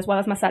kitchen, as well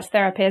as massage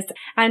therapist.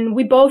 And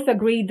we both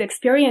agreed the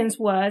experience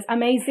was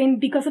amazing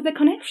because of the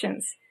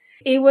connections.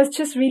 It was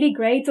just really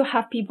great to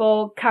have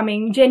people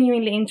coming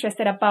genuinely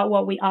interested about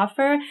what we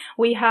offer.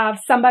 We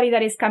have somebody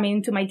that is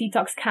coming to my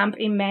detox camp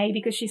in May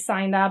because she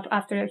signed up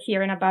after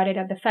hearing about it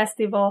at the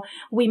festival.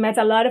 We met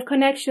a lot of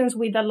connections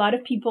with a lot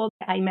of people.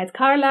 I met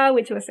Carla,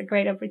 which was a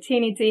great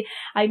opportunity.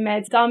 I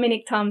met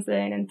Dominic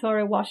Thompson and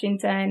Torre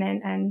Washington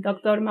and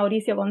Dr.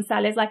 Mauricio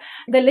Gonzalez. Like,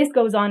 the list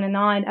goes on and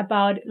on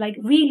about like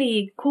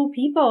really cool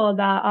people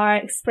that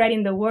are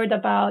spreading the word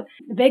about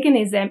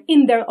veganism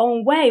in their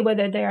own way,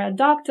 whether they're a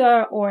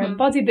doctor or a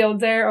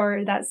bodybuilder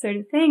or that sort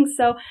of thing.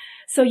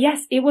 So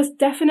yes, it was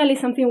definitely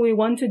something we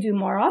want to do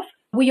more of.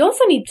 We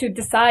also need to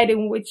decide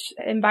in which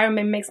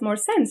environment makes more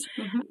sense,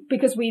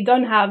 because we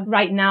don't have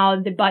right now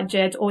the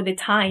budget or the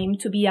time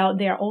to be out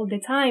there all the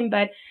time.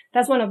 But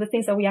that's one of the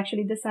things that we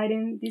actually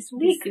decided this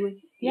week.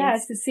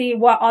 Yes, to see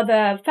what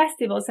other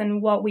festivals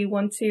and what we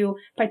want to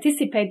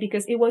participate,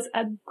 because it was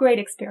a great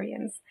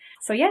experience.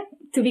 So yeah,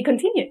 to be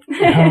continued.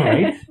 All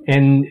right.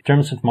 And in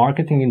terms of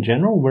marketing in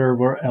general,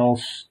 where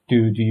else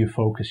do you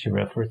focus your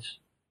efforts?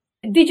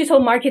 Digital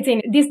marketing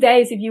these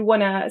days, if you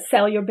want to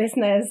sell your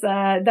business,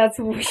 that's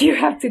what you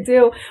have to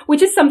do,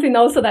 which is something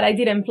also that I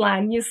didn't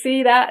plan. You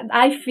see, that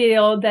I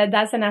feel that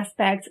that's an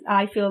aspect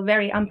I feel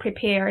very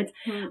unprepared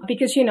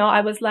because, you know, I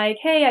was like,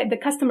 hey, the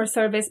customer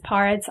service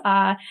part,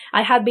 I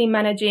had been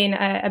managing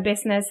a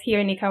business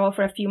here in Nicaragua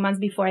for a few months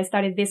before I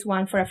started this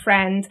one for a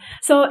friend.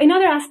 So in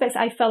other aspects,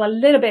 I felt a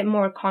little bit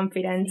more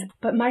confident,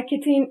 but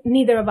marketing,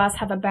 neither of us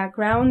have a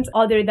background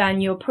other than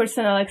your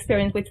personal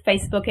experience with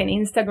Facebook and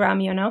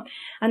Instagram, you know,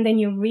 and then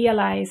you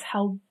realize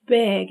how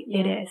big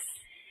it is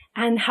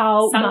and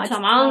how much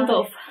amount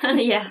of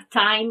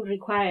time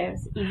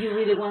requires if you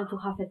really want to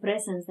have a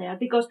presence there,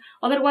 because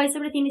otherwise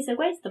everything is a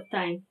waste of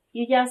time.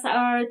 You just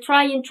are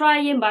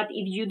trying, but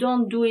if you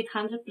don't do it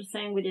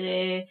 100% with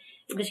the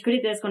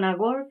script, that's gonna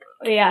work.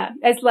 Yeah,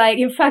 it's like,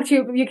 in fact,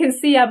 you can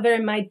see up there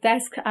in my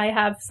desk, I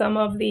have some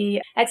of the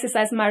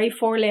exercise Marie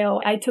Forleo.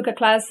 I took a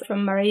class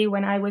from Marie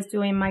when I was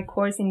doing my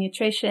course in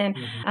nutrition,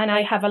 and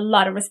I have a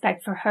lot of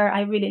respect for her.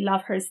 I really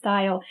love her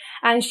style,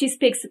 and she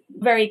speaks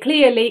very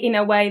clearly in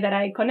a way that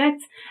I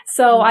connect.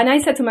 So, and I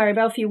said to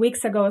Maribel a few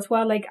weeks ago as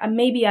well, like,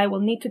 maybe I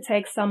will need to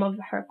take some of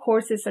her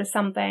courses or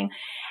something.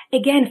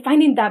 Again,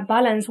 finding that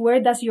balance. Where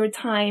does your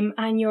time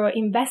and your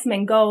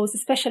investment goes,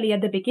 especially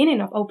at the beginning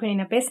of opening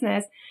a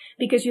business?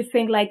 Because you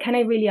think like, can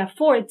I really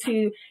afford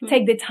to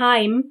take the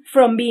time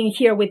from being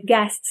here with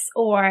guests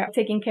or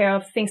taking care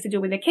of things to do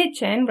with the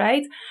kitchen,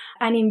 right?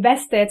 And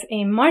invest it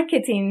in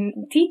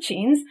marketing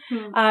teachings.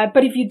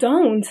 But if you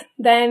don't,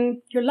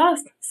 then you're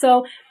lost.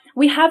 So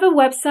we have a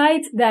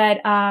website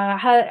that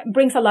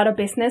brings a lot of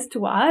business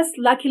to us.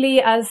 Luckily,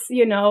 as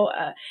you know,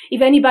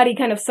 if anybody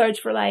kind of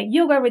search for like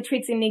yoga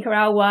retreats in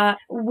Nicaragua,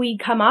 we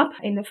come up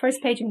in the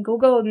first page in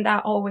Google, and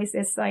that always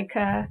is like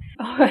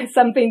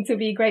something to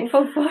be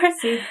grateful for.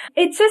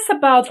 It's just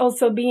about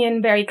also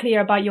being very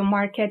clear about your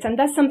market, and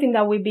that's something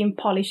that we've been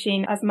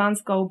polishing as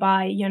months go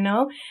by, you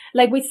know.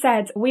 Like we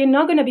said, we're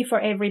not going to be for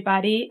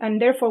everybody, and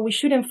therefore we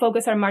shouldn't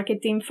focus our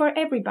marketing for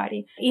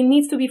everybody. It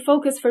needs to be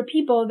focused for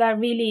people that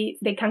really,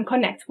 they can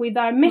connect with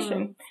our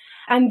mission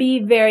and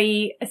be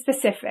very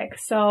specific.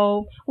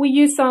 So we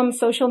use some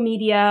social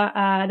media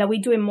that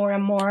we're doing more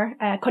and more,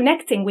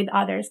 connecting with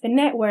others. The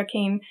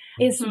networking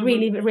is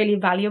really, really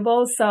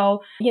valuable.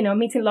 So, you know,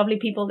 meeting lovely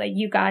people like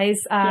you guys,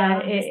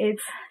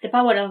 it's the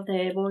power of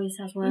the voice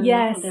as well.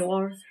 Yes. Of the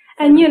words.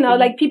 And, you know,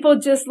 like people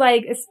just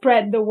like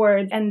spread the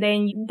word, and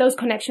then those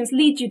connections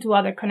lead you to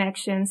other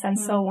connections and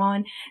so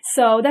on.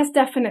 So that's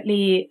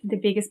definitely the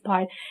biggest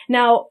part.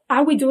 Now,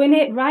 are we doing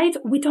it right?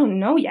 We don't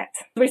know yet.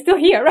 We're still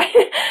here,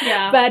 right?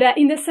 Yeah. But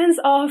in the sense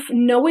of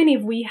knowing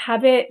if we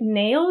have it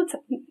nailed,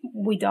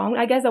 we don't.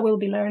 I guess I will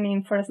be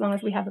learning for as long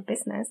as we have a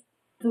business.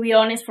 To be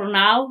honest, for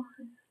now,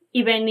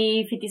 even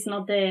if it is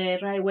not the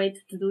right way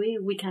to do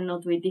it, we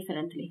cannot do it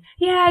differently.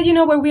 Yeah, you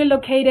know, where we're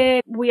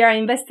located, we are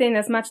investing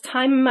as much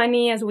time and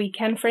money as we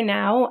can for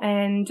now,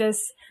 and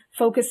just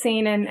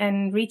focusing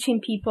and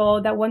reaching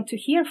people that want to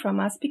hear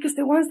from us, because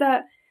the ones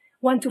that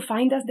want to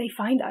find us, they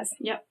find us.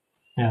 Yeah.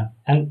 Yeah.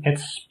 And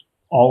it's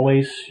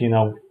always,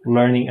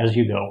 learning as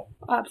you go.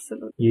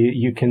 Absolutely.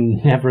 You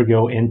can never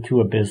go into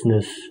a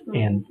business,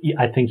 and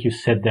I think you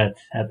said that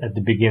at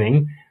the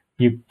beginning.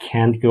 You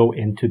can't go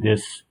into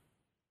this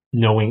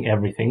knowing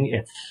everything.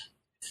 It's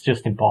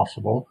just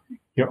impossible.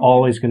 You're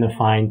always going to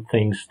find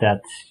things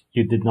that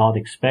you did not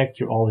expect.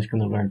 You're always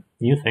going to learn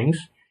new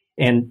things.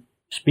 And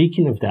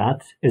speaking of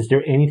that, is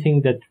there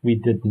anything that we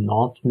did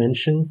not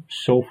mention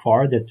so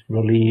far that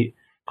really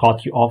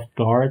caught you off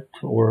guard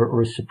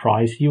or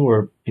surprised you,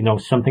 or,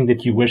 something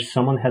that you wish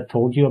someone had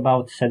told you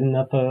about setting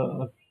up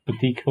a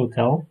boutique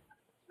hotel?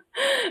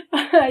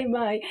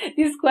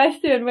 This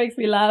question makes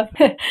me laugh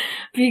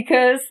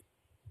because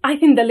I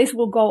think the list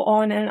will go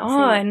on and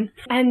on.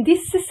 And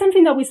this is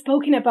something that we've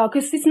spoken about,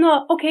 because it's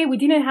not, okay, we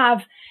didn't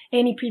have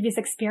any previous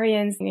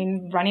experience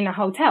in running a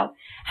hotel.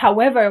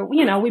 However,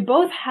 we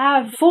both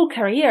have full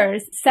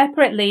careers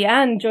separately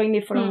and joined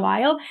it for a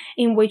while,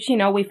 in which,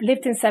 we've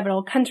lived in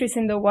several countries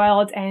in the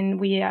world, and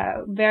we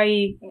are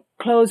very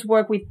close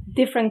work with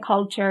different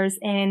cultures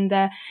and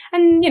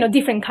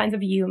different kinds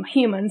of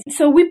humans.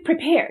 So we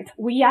prepared.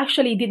 We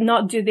actually did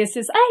not do this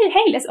as,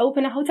 hey, let's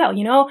open a hotel.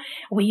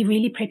 We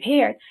really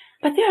prepared.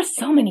 But there are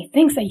so many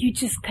things that you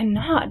just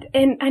cannot.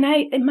 And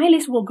my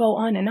list will go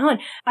on and on.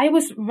 I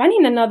was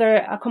running another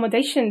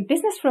accommodation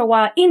business for a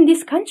while in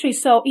this country.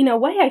 So in a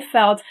way, I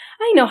felt,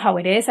 I know how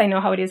it is. I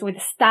know how it is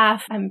with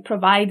staff and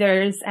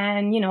providers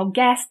and,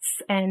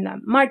 guests and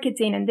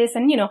marketing and this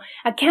and,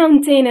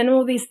 accounting and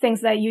all these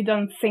things that you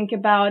don't think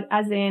about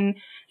as in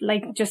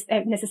like just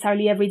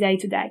necessarily every day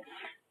to day.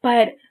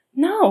 But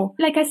no,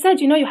 like I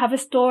said, you have a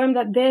storm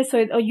that this,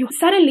 or you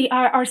suddenly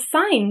are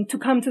signed to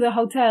come to the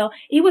hotel.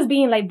 It was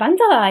being like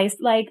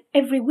vandalized like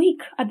every week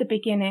at the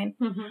beginning.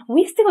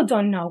 We still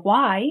don't know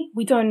why.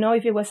 We don't know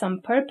if it was on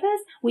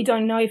purpose. We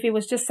don't know if it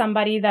was just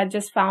somebody that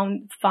just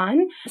found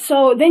fun.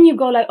 So then you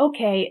go like,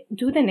 okay,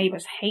 do the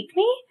neighbors hate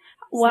me?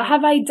 What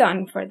have I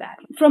done for that?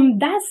 From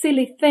that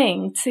silly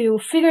thing to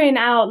figuring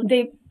out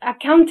the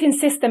accounting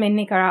system in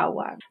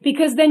Nicaragua.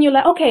 Because then you're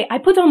like, okay, I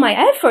put all my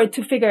effort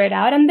to figure it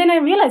out, and then I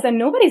realize that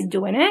nobody's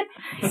doing it.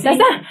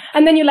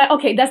 And then you're like,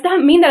 okay, does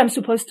that mean that I'm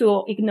supposed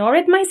to ignore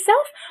it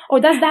myself?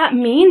 Or does that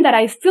mean that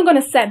I'm still going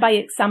to set by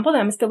example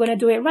and I'm still going to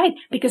do it right?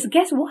 Because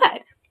guess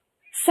what?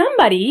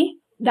 Somebody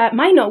that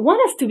might not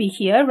want us to be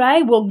here,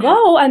 right, will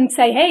go and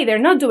say, hey, they're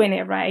not doing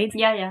it right.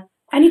 Yeah.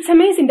 And it's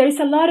amazing. There is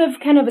a lot of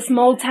kind of a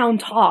small town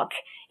talk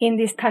in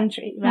this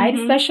country, right?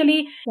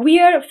 Especially we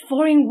are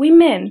foreign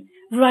women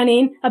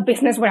running a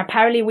business where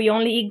apparently we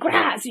only eat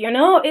grass,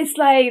 It's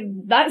like,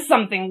 that's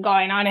something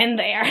going on in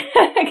there.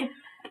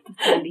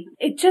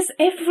 It just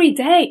every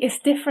day is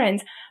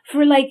different.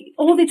 For like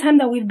all the time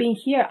that we've been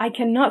here, I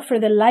cannot for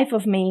the life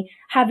of me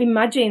have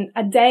imagined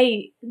a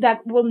day that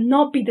will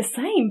not be the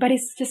same, but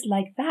it's just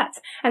like that.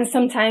 And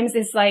sometimes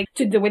it's like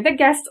to do with the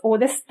guests or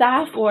the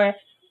staff, or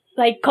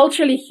like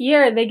culturally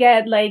here, they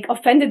get like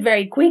offended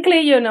very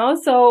quickly,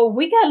 so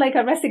we get like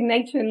a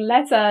resignation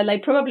letter,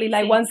 like probably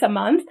like once a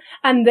month.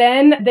 And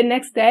then the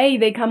next day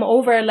they come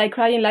over like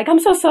crying, like, I'm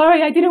so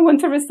sorry. I didn't want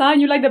to resign.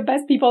 You're like the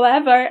best people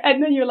ever.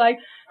 And then you're like,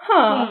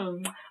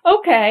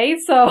 okay.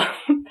 So,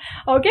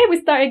 okay,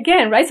 we start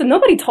again, right? So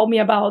nobody told me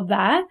about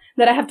that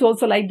I have to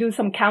also like do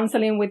some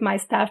counseling with my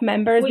staff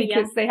members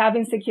because they have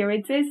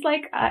insecurities.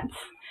 Like,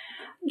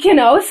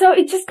 so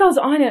it just goes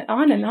on and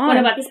on and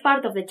on. But it's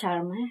part of the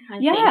charm, I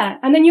think.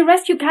 And then you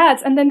rescue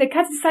cats, and then the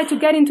cats decide to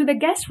get into the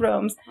guest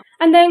rooms.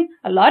 And then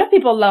a lot of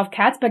people love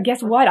cats, but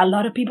guess what? A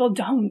lot of people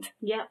don't.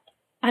 Yeah.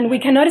 And we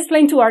cannot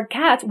explain to our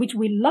cats, which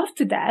we love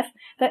to death,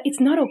 that it's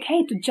not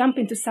okay to jump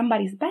into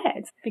somebody's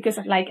bed. Because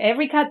like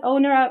every cat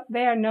owner out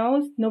there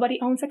knows, nobody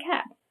owns a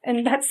cat.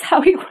 And that's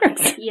how it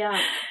works.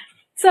 Yeah.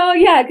 So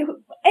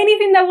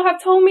anything that would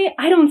have told me,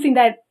 I don't think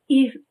that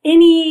if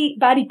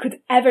anybody could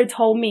ever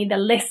told me the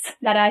list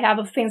that I have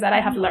of things that I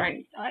have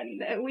learned,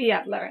 we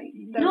have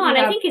learned. And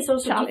I think it's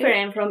also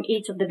different from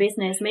each of the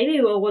business. Maybe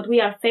what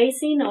we are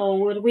facing or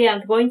what we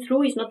are going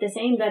through is not the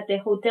same that the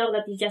hotel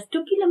that is just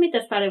 2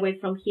 kilometers far away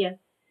from here.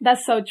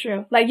 That's so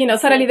true. Like,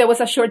 suddenly there was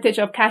a shortage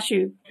of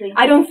cashew.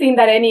 I don't think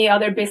that any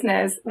other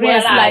business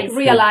realized.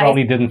 They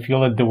probably didn't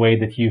feel it the way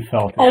that you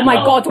felt. Oh my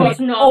God,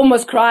 we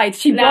almost cried.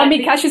 She brought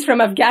me cashews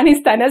from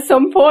Afghanistan at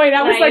some point.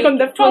 I was like on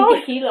the phone.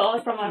 20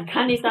 kilos from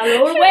Afghanistan,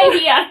 all the way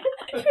here.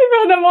 She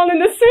brought them all in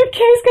the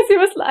suitcase because it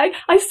was like,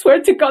 I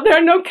swear to God, there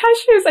are no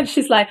cashews. And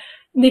she's like,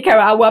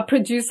 Nicaragua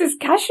produces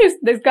cashews.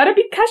 There's gotta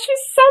be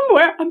cashews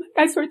somewhere. I'm like,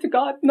 I swear to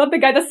God, not the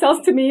guy that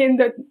sells to me in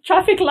the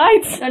traffic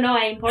lights. No,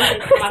 I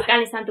imported from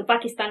Afghanistan to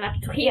Pakistan up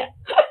to here.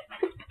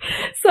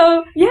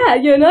 So,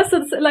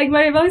 so like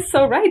Maribel is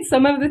so right.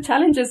 Some of the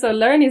challenges or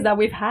learnings that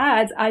we've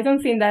had, I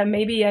don't think that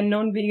maybe a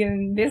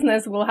non-vegan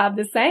business will have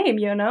the same,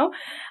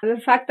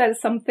 The fact that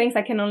some things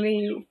I can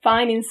only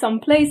find in some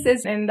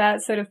places and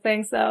that sort of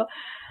thing. So,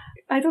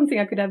 I don't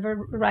think I could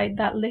ever write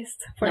that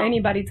list for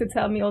anybody to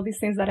tell me all these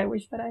things that I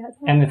wish that I had.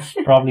 And it's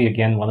probably,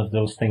 again, one of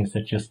those things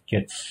that just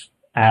gets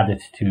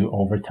added to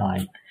over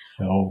time.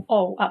 So,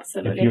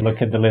 absolutely. If you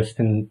look at the list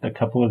in a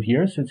couple of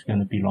years, it's going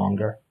to be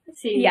longer.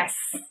 Yes.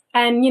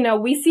 And,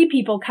 we see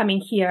people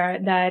coming here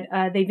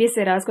that they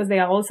visit us because they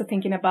are also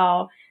thinking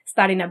about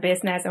starting a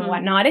business and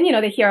whatnot. And,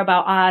 they hear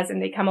about us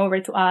and they come over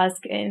to us.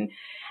 And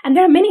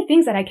there are many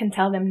things that I can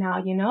tell them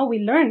now,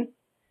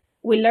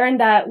 we learned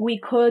that we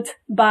could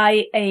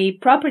buy a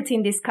property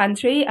in this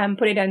country and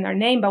put it in our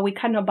name, but we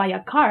cannot buy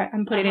a car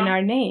and put it in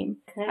our name.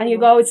 Okay. And you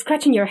go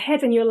scratching your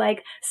head and you're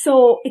like,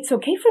 so it's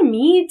okay for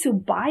me to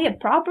buy a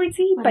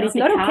property, but it's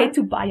not okay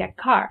to buy a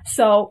car.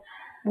 So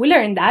we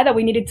learned that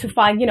we needed to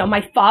find,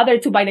 my father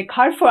to buy the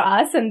car for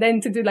us and then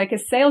to do like a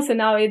sale. So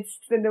now it's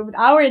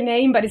our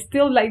name, but it's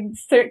still like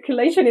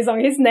circulation is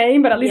on his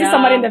name, but at least it's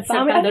somebody in the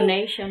family.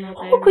 Donation.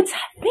 Who could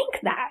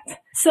think that?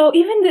 So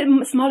even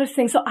the smallest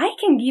things. So I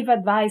can give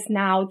advice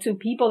now to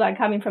people that are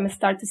coming from a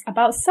start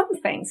about some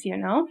things,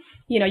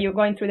 you're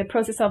going through the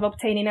process of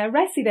obtaining a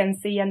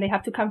residency and they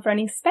have to come for an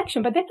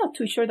inspection, but they're not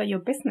too sure that your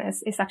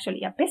business is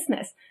actually a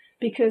business.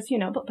 Because,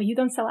 but you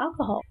don't sell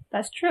alcohol.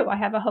 That's true. I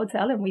have a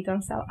hotel and we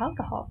don't sell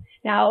alcohol.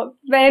 Now,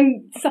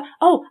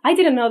 I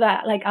didn't know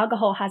that like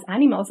alcohol has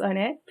animals on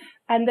it.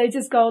 And they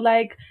just go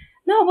like,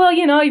 no, well,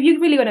 if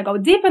you really want to go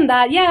deep in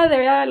that,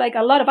 there are like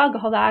a lot of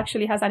alcohol that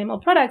actually has animal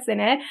products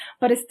in it.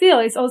 But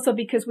it's also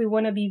because we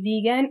want to be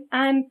vegan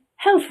and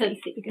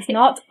healthy because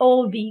not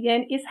all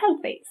vegan is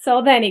healthy.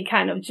 So then it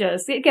kind of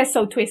it gets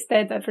so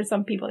twisted that for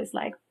some people it's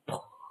like,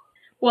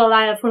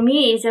 well, for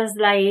me, it's just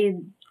like,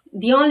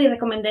 the only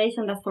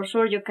recommendation that for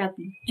sure you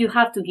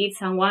have to give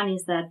someone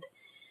is that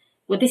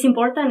what is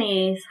important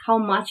is how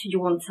much you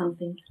want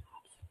something.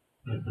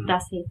 Mm-hmm.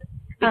 That's it.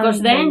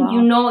 Because then,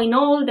 in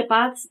all the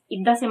paths,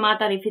 it doesn't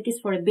matter if it is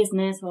for a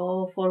business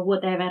or for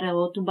whatever,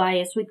 or to buy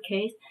a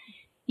suitcase.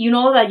 You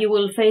know that you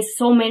will face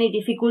so many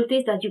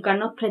difficulties that you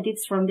cannot predict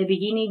from the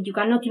beginning. You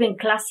cannot even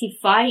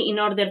classify in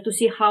order to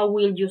see how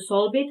will you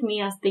solve it,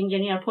 me as the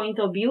engineer point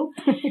of view.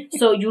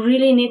 So you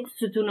really need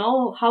to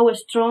know how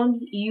strong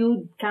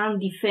you can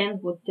defend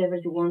whatever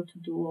you want to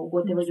do or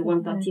whatever you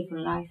want to achieve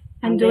in life.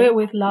 And do it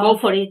with love. Go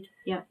for it.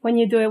 Yeah. When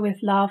you do it with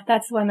love,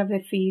 that's one of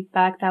the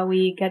feedback that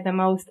we get the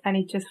most, and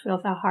it just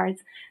fills our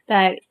hearts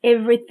that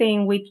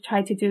everything we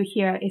try to do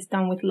here is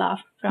done with love,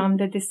 from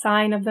the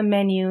design of the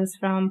menus,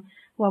 from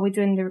what we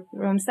do in the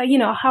rooms, so,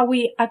 how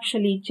we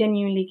actually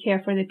genuinely care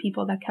for the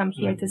people that come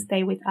here to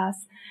stay with us.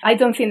 I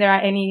don't think there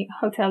are any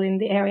hotel in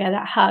the area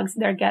that hugs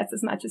their guests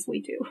as much as we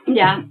do.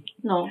 Yeah,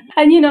 no.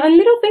 And, and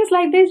little things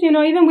like this,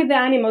 even with the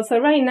animals. So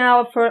right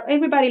now, for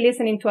everybody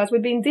listening to us,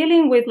 we've been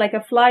dealing with like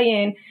a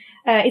fly-in.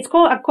 It's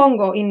called a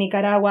Congo in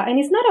Nicaragua, and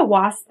it's not a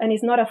wasp and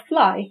it's not a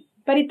fly,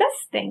 but it does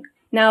stink.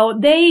 Now,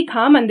 they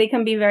come and they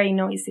can be very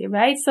noisy,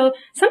 right? So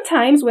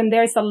sometimes when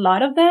there's a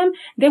lot of them,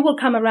 they will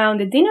come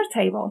around the dinner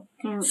table.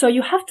 Mm. So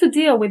you have to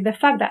deal with the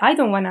fact that I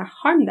don't want to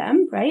harm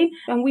them, right?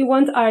 And we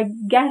want our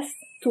guests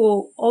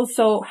to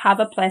also have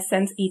a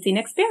pleasant eating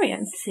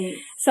experience. Sí.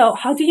 So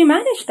how do you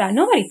manage that?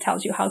 Nobody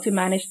tells you how to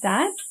manage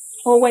that.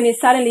 Or when it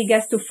suddenly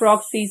gets to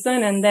frog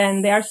season and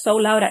then they are so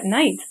loud at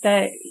night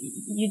that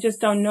you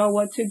just don't know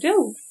what to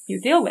do. You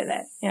deal with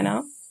it,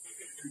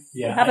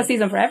 Yeah. We have a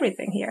season for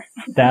everything here.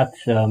 That,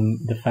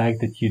 the fact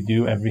that you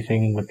do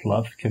everything with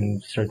love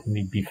can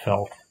certainly be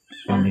felt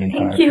from the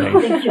entire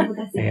place. Thank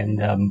you.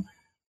 And,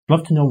 I'd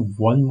love to know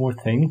one more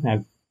thing.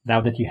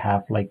 Now that you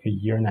have like a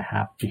year and a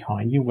half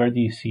behind you, where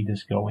do you see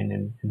this going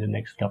in the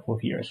next couple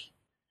of years?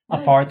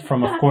 Apart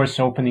from, of course,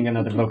 opening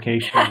another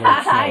location.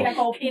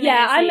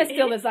 Yeah, I'm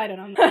still decided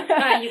on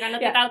that. You cannot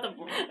get out of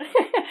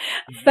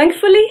it.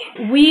 Thankfully,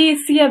 we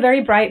see a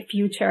very bright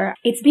future.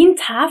 It's been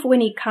tough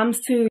when it comes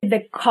to the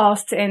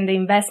cost and the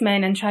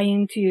investment and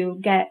trying to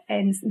get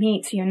ends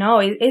meet,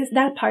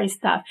 that part is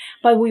tough.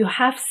 But what you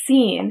have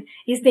seen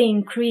is the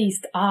increase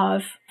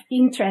of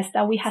interest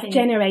that we have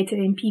generated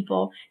in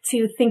people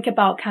to think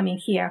about coming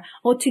here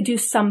or to do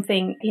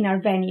something in our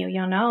venue,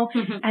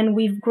 Mm-hmm. And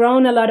we've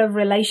grown a lot of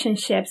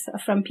relationships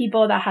from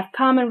people that have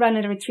come and run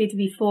a retreat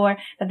before,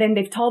 that then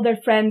they've told their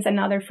friends and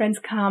now their friends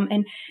come.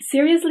 And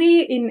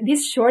seriously, in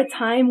this short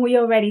time, we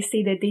already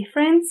see the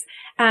difference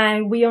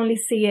and we only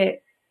see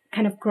it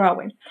kind of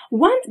growing.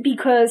 One,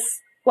 because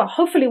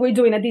hopefully we're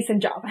doing a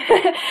decent job.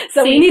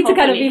 So we need to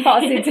kind of be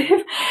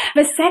positive.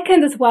 But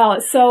second as well,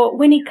 so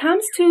when it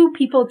comes to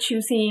people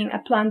choosing a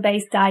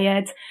plant-based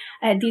diet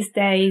these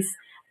days,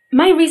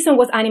 my reason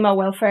was animal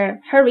welfare.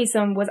 Her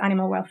reason was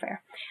animal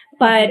welfare.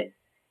 But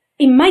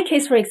in my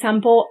case, for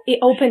example, it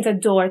opened a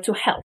door to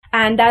health.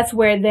 And that's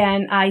where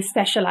then I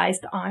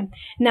specialized on.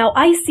 Now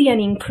I see an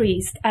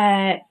increase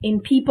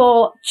in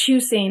people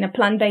choosing a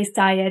plant-based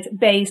diet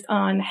based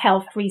on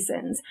health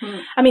reasons.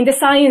 I mean, the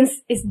science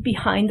is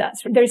behind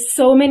us. There's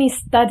so many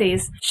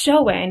studies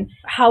showing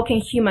how can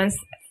humans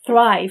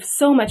thrive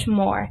so much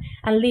more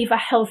and live a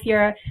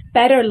healthier,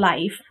 better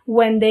life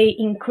when they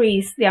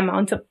increase the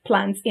amount of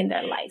plants in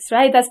their lives,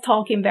 right? That's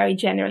talking very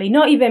generally,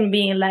 not even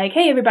being like,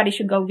 hey, everybody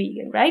should go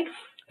vegan, right?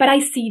 But I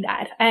see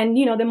that. And,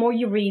 the more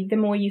you read,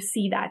 the more you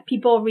see that.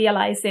 People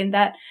realizing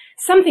that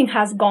something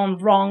has gone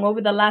wrong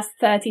over the last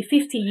 30,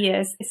 50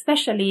 years,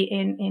 especially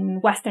in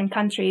Western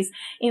countries,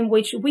 in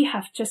which we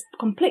have just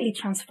completely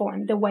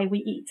transformed the way we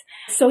eat.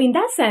 So in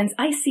that sense,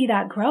 I see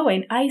that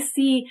growing. I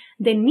see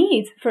the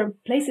need for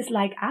places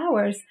like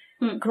ours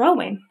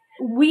growing.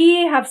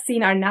 We have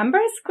seen our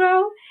numbers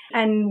grow,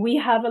 and we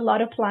have a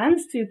lot of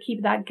plans to keep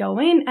that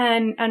going,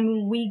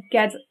 and we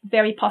get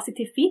very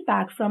positive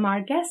feedback from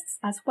our guests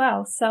as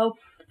well. So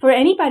for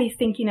anybody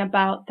thinking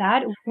about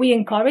that, we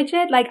encourage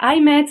it. Like I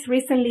met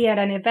recently at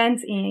an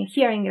event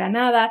here in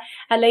Granada,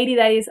 a lady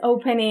that is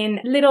opening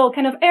little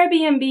kind of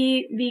Airbnb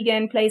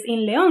vegan place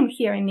in León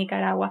here in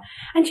Nicaragua.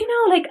 And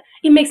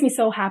it makes me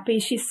so happy.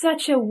 She's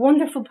such a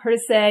wonderful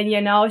person,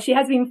 she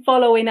has been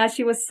following us.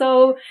 She was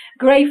so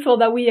grateful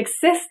that we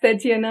existed,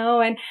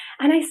 and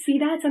I see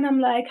that and I'm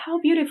like, how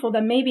beautiful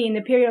that maybe in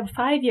the period of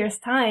 5 years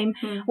time,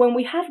 when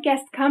we have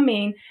guests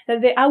coming,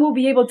 that I will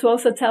be able to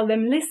also tell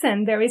them,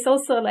 listen, there is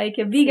also like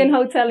a vegan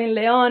hotel in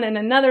León and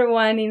another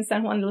one in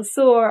San Juan del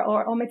Sur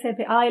or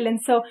Ometepe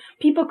Island. So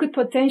people could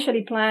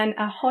potentially plan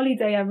a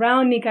holiday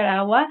around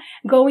Nicaragua,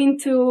 going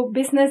to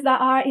business that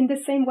are in the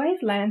same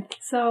wavelength.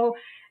 So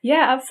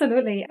yeah,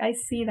 absolutely. I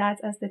see that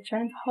as the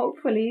trend.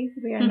 Hopefully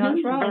we are not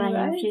wrong,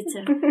 right?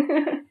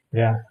 Future.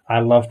 Yeah,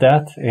 I love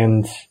that.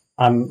 And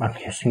I'm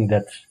guessing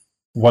that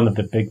one of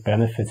the big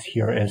benefits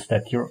here is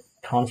that you're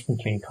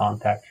constantly in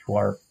contact. You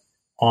are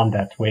on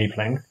that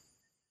wavelength.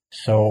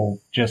 So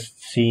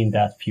just seeing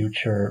that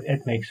future,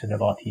 it makes it a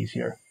lot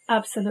easier.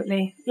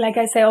 Absolutely. Like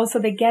I say, also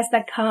the guests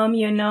that come,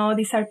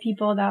 these are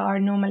people that are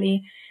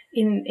normally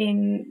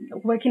in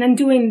working and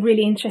doing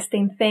really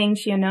interesting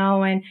things,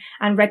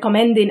 and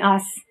recommending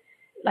us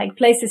like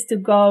places to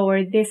go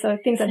or this or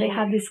things that they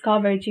have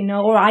discovered,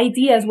 or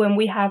ideas when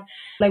we have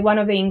like one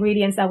of the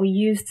ingredients that we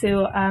used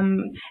to,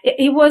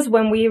 it was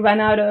when we ran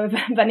out of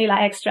vanilla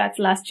extracts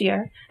last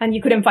year and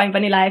you couldn't find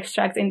vanilla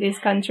extracts in this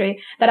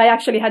country that I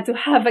actually had to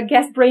have a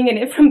guest bringing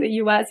it from the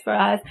US for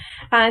us.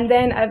 And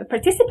then a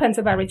participant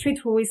of our retreat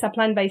who is a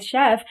plant-based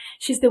chef,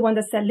 she's the one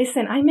that said,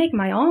 listen, I make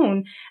my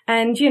own.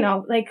 And, and I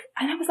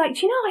was like,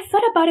 I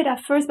thought about it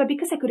at first, but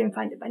because I couldn't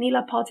find the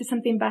vanilla pots or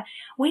something, but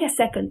wait a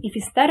second, if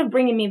instead of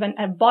bringing me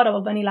a bottle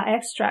of vanilla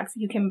extracts,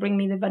 you can bring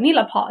me the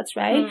vanilla pots,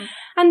 right?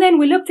 And then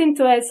we looked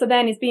into it. So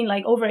then it's been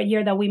like over a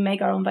year that we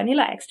make our own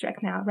vanilla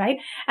extract now, right?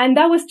 And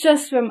that was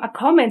just from a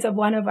comment of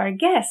one of our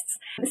guests.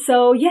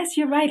 So yes,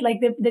 you're right. Like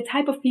the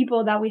type of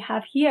people that we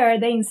have here,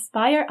 they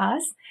inspire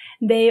us.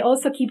 They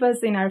also keep us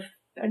in our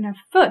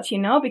foot,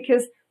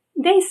 because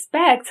they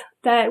expect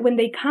that when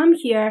they come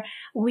here,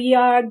 we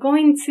are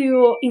going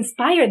to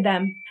inspire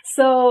them.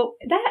 So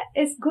that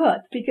is good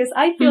because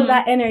I feel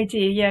that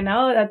energy,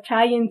 that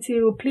trying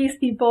to please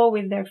people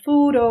with their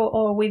food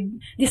or with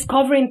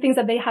discovering things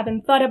that they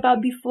haven't thought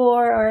about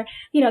before, or,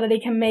 that they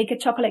can make a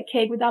chocolate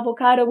cake with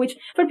avocado, which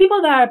for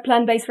people that are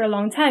plant-based for a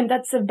long time,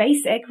 that's a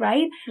basic,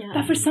 right? Yeah.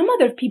 But for some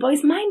other people,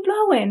 it's mind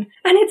blowing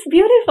and it's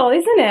beautiful,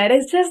 isn't it?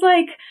 It's just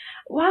like,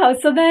 wow.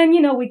 So then,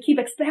 we keep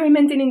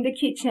experimenting in the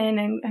kitchen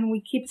and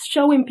we keep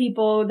showing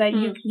people that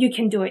you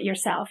can do it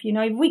yourself.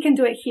 If we can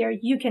do it here,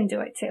 you can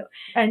do it too.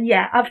 And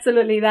yeah,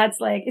 absolutely.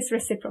 That's like, it's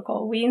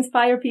reciprocal. We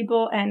inspire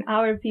people and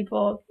our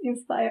people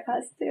inspire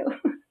us too.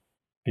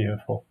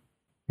 Beautiful.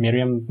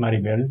 Miriam,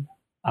 Maribel,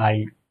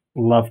 I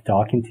love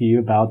talking to you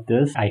about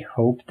this. I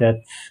hope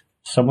that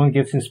someone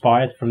gets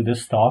inspired from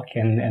this talk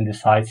and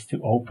decides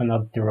to open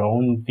up their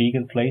own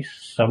vegan place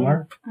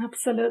somewhere.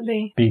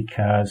 Absolutely.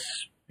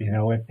 Because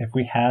if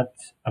we had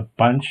a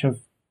bunch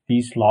of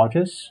these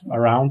lodges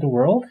around the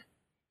world,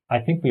 I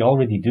think we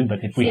already do, but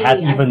if we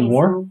had even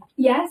more. So.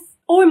 Yes.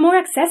 Or more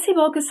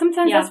accessible, because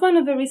sometimes that's one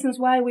of the reasons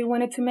why we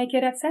wanted to make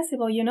it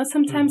accessible.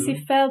 Sometimes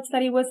it felt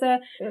that it was a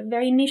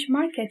very niche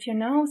market,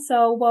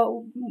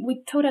 So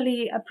we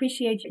totally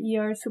appreciate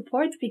your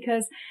support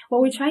because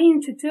what we're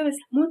trying to do is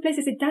more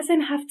places. It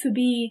doesn't have to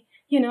be,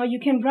 you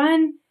can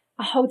run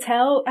a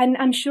hotel, and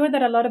I'm sure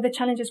that a lot of the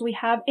challenges we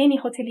have, any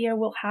hotelier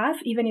will have,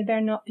 even if they're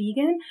not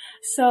vegan.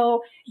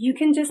 So you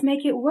can just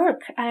make it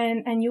work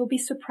and you'll be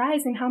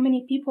surprised in how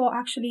many people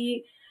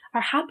actually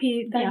are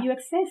happy that you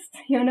exist,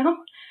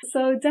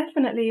 So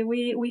definitely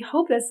we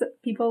hope that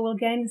people will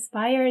get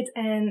inspired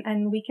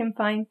and we can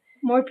find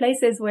more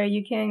places where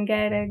you can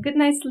get a good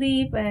night's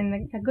sleep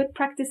and a good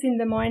practice in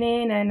the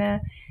morning and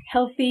a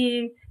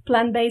healthy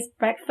plant-based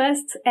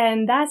breakfast.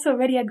 And that's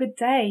already a good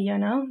day,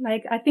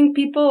 Like I think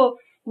people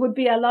would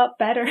be a lot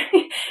better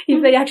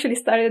if they actually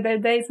started their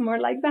days more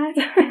like that.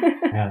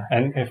 Yeah,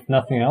 and if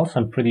nothing else,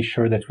 I'm pretty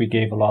sure that we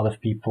gave a lot of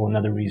people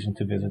another reason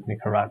to visit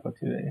Nicaragua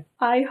today.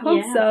 I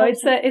hope so.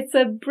 It's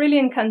a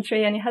brilliant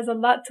country and it has a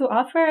lot to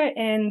offer,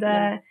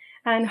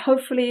 and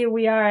hopefully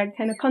we are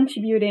kind of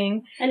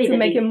contributing to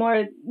make it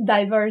more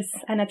diverse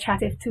and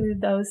attractive to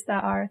those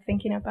that are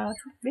thinking about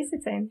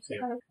visiting. So,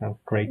 oh,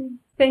 great.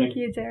 Thank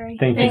you, Jerry.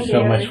 Thank you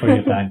so much for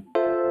your time.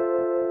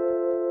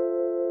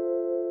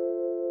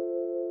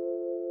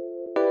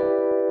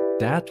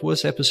 That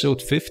was episode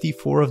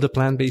 54 of the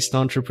Plant-Based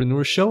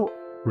Entrepreneur Show,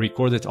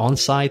 recorded on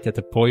site at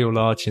the Pollo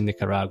Lodge in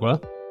Nicaragua.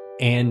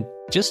 And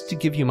just to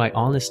give you my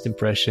honest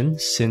impression,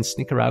 since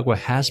Nicaragua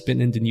has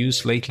been in the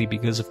news lately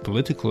because of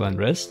political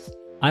unrest,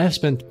 I have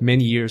spent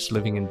many years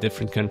living in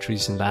different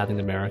countries in Latin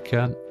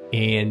America,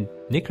 and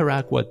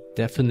Nicaragua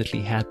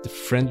definitely had the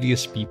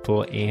friendliest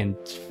people and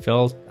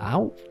felt, I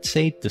would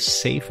say, the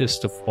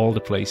safest of all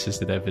the places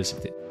that I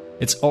visited.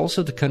 It's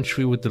also the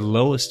country with the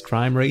lowest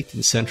crime rate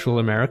in Central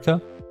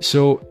America.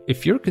 So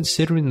if you're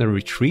considering a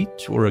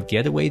retreat or a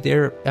getaway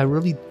there, I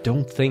really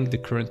don't think the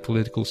current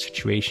political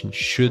situation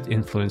should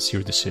influence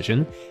your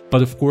decision.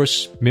 But of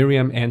course,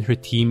 Miriam and her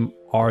team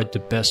are the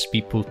best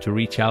people to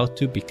reach out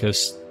to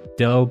because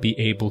they'll be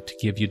able to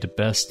give you the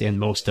best and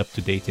most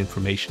up-to-date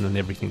information on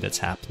everything that's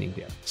happening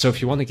there. So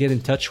if you want to get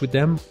in touch with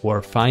them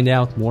or find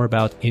out more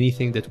about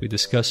anything that we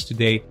discussed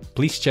today,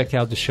 please check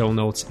out the show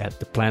notes at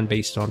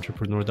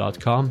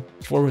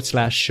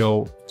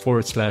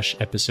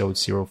theplanbasedentrepreneur.com/show/episode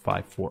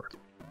 054.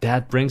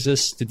 That brings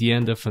us to the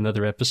end of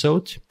another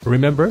episode.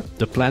 Remember,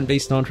 the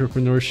Plant-Based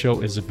Entrepreneur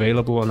Show is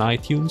available on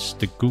iTunes,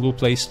 the Google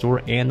Play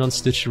Store, and on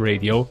Stitcher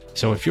Radio.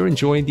 So if you're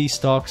enjoying these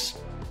talks,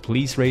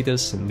 please rate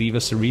us and leave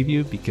us a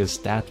review because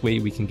that way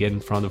we can get in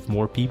front of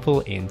more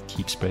people and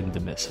keep spreading the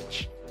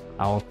message.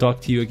 I'll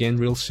talk to you again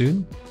real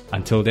soon.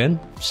 Until then,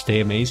 stay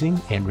amazing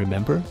and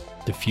remember,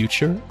 the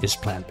future is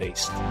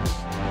plant-based.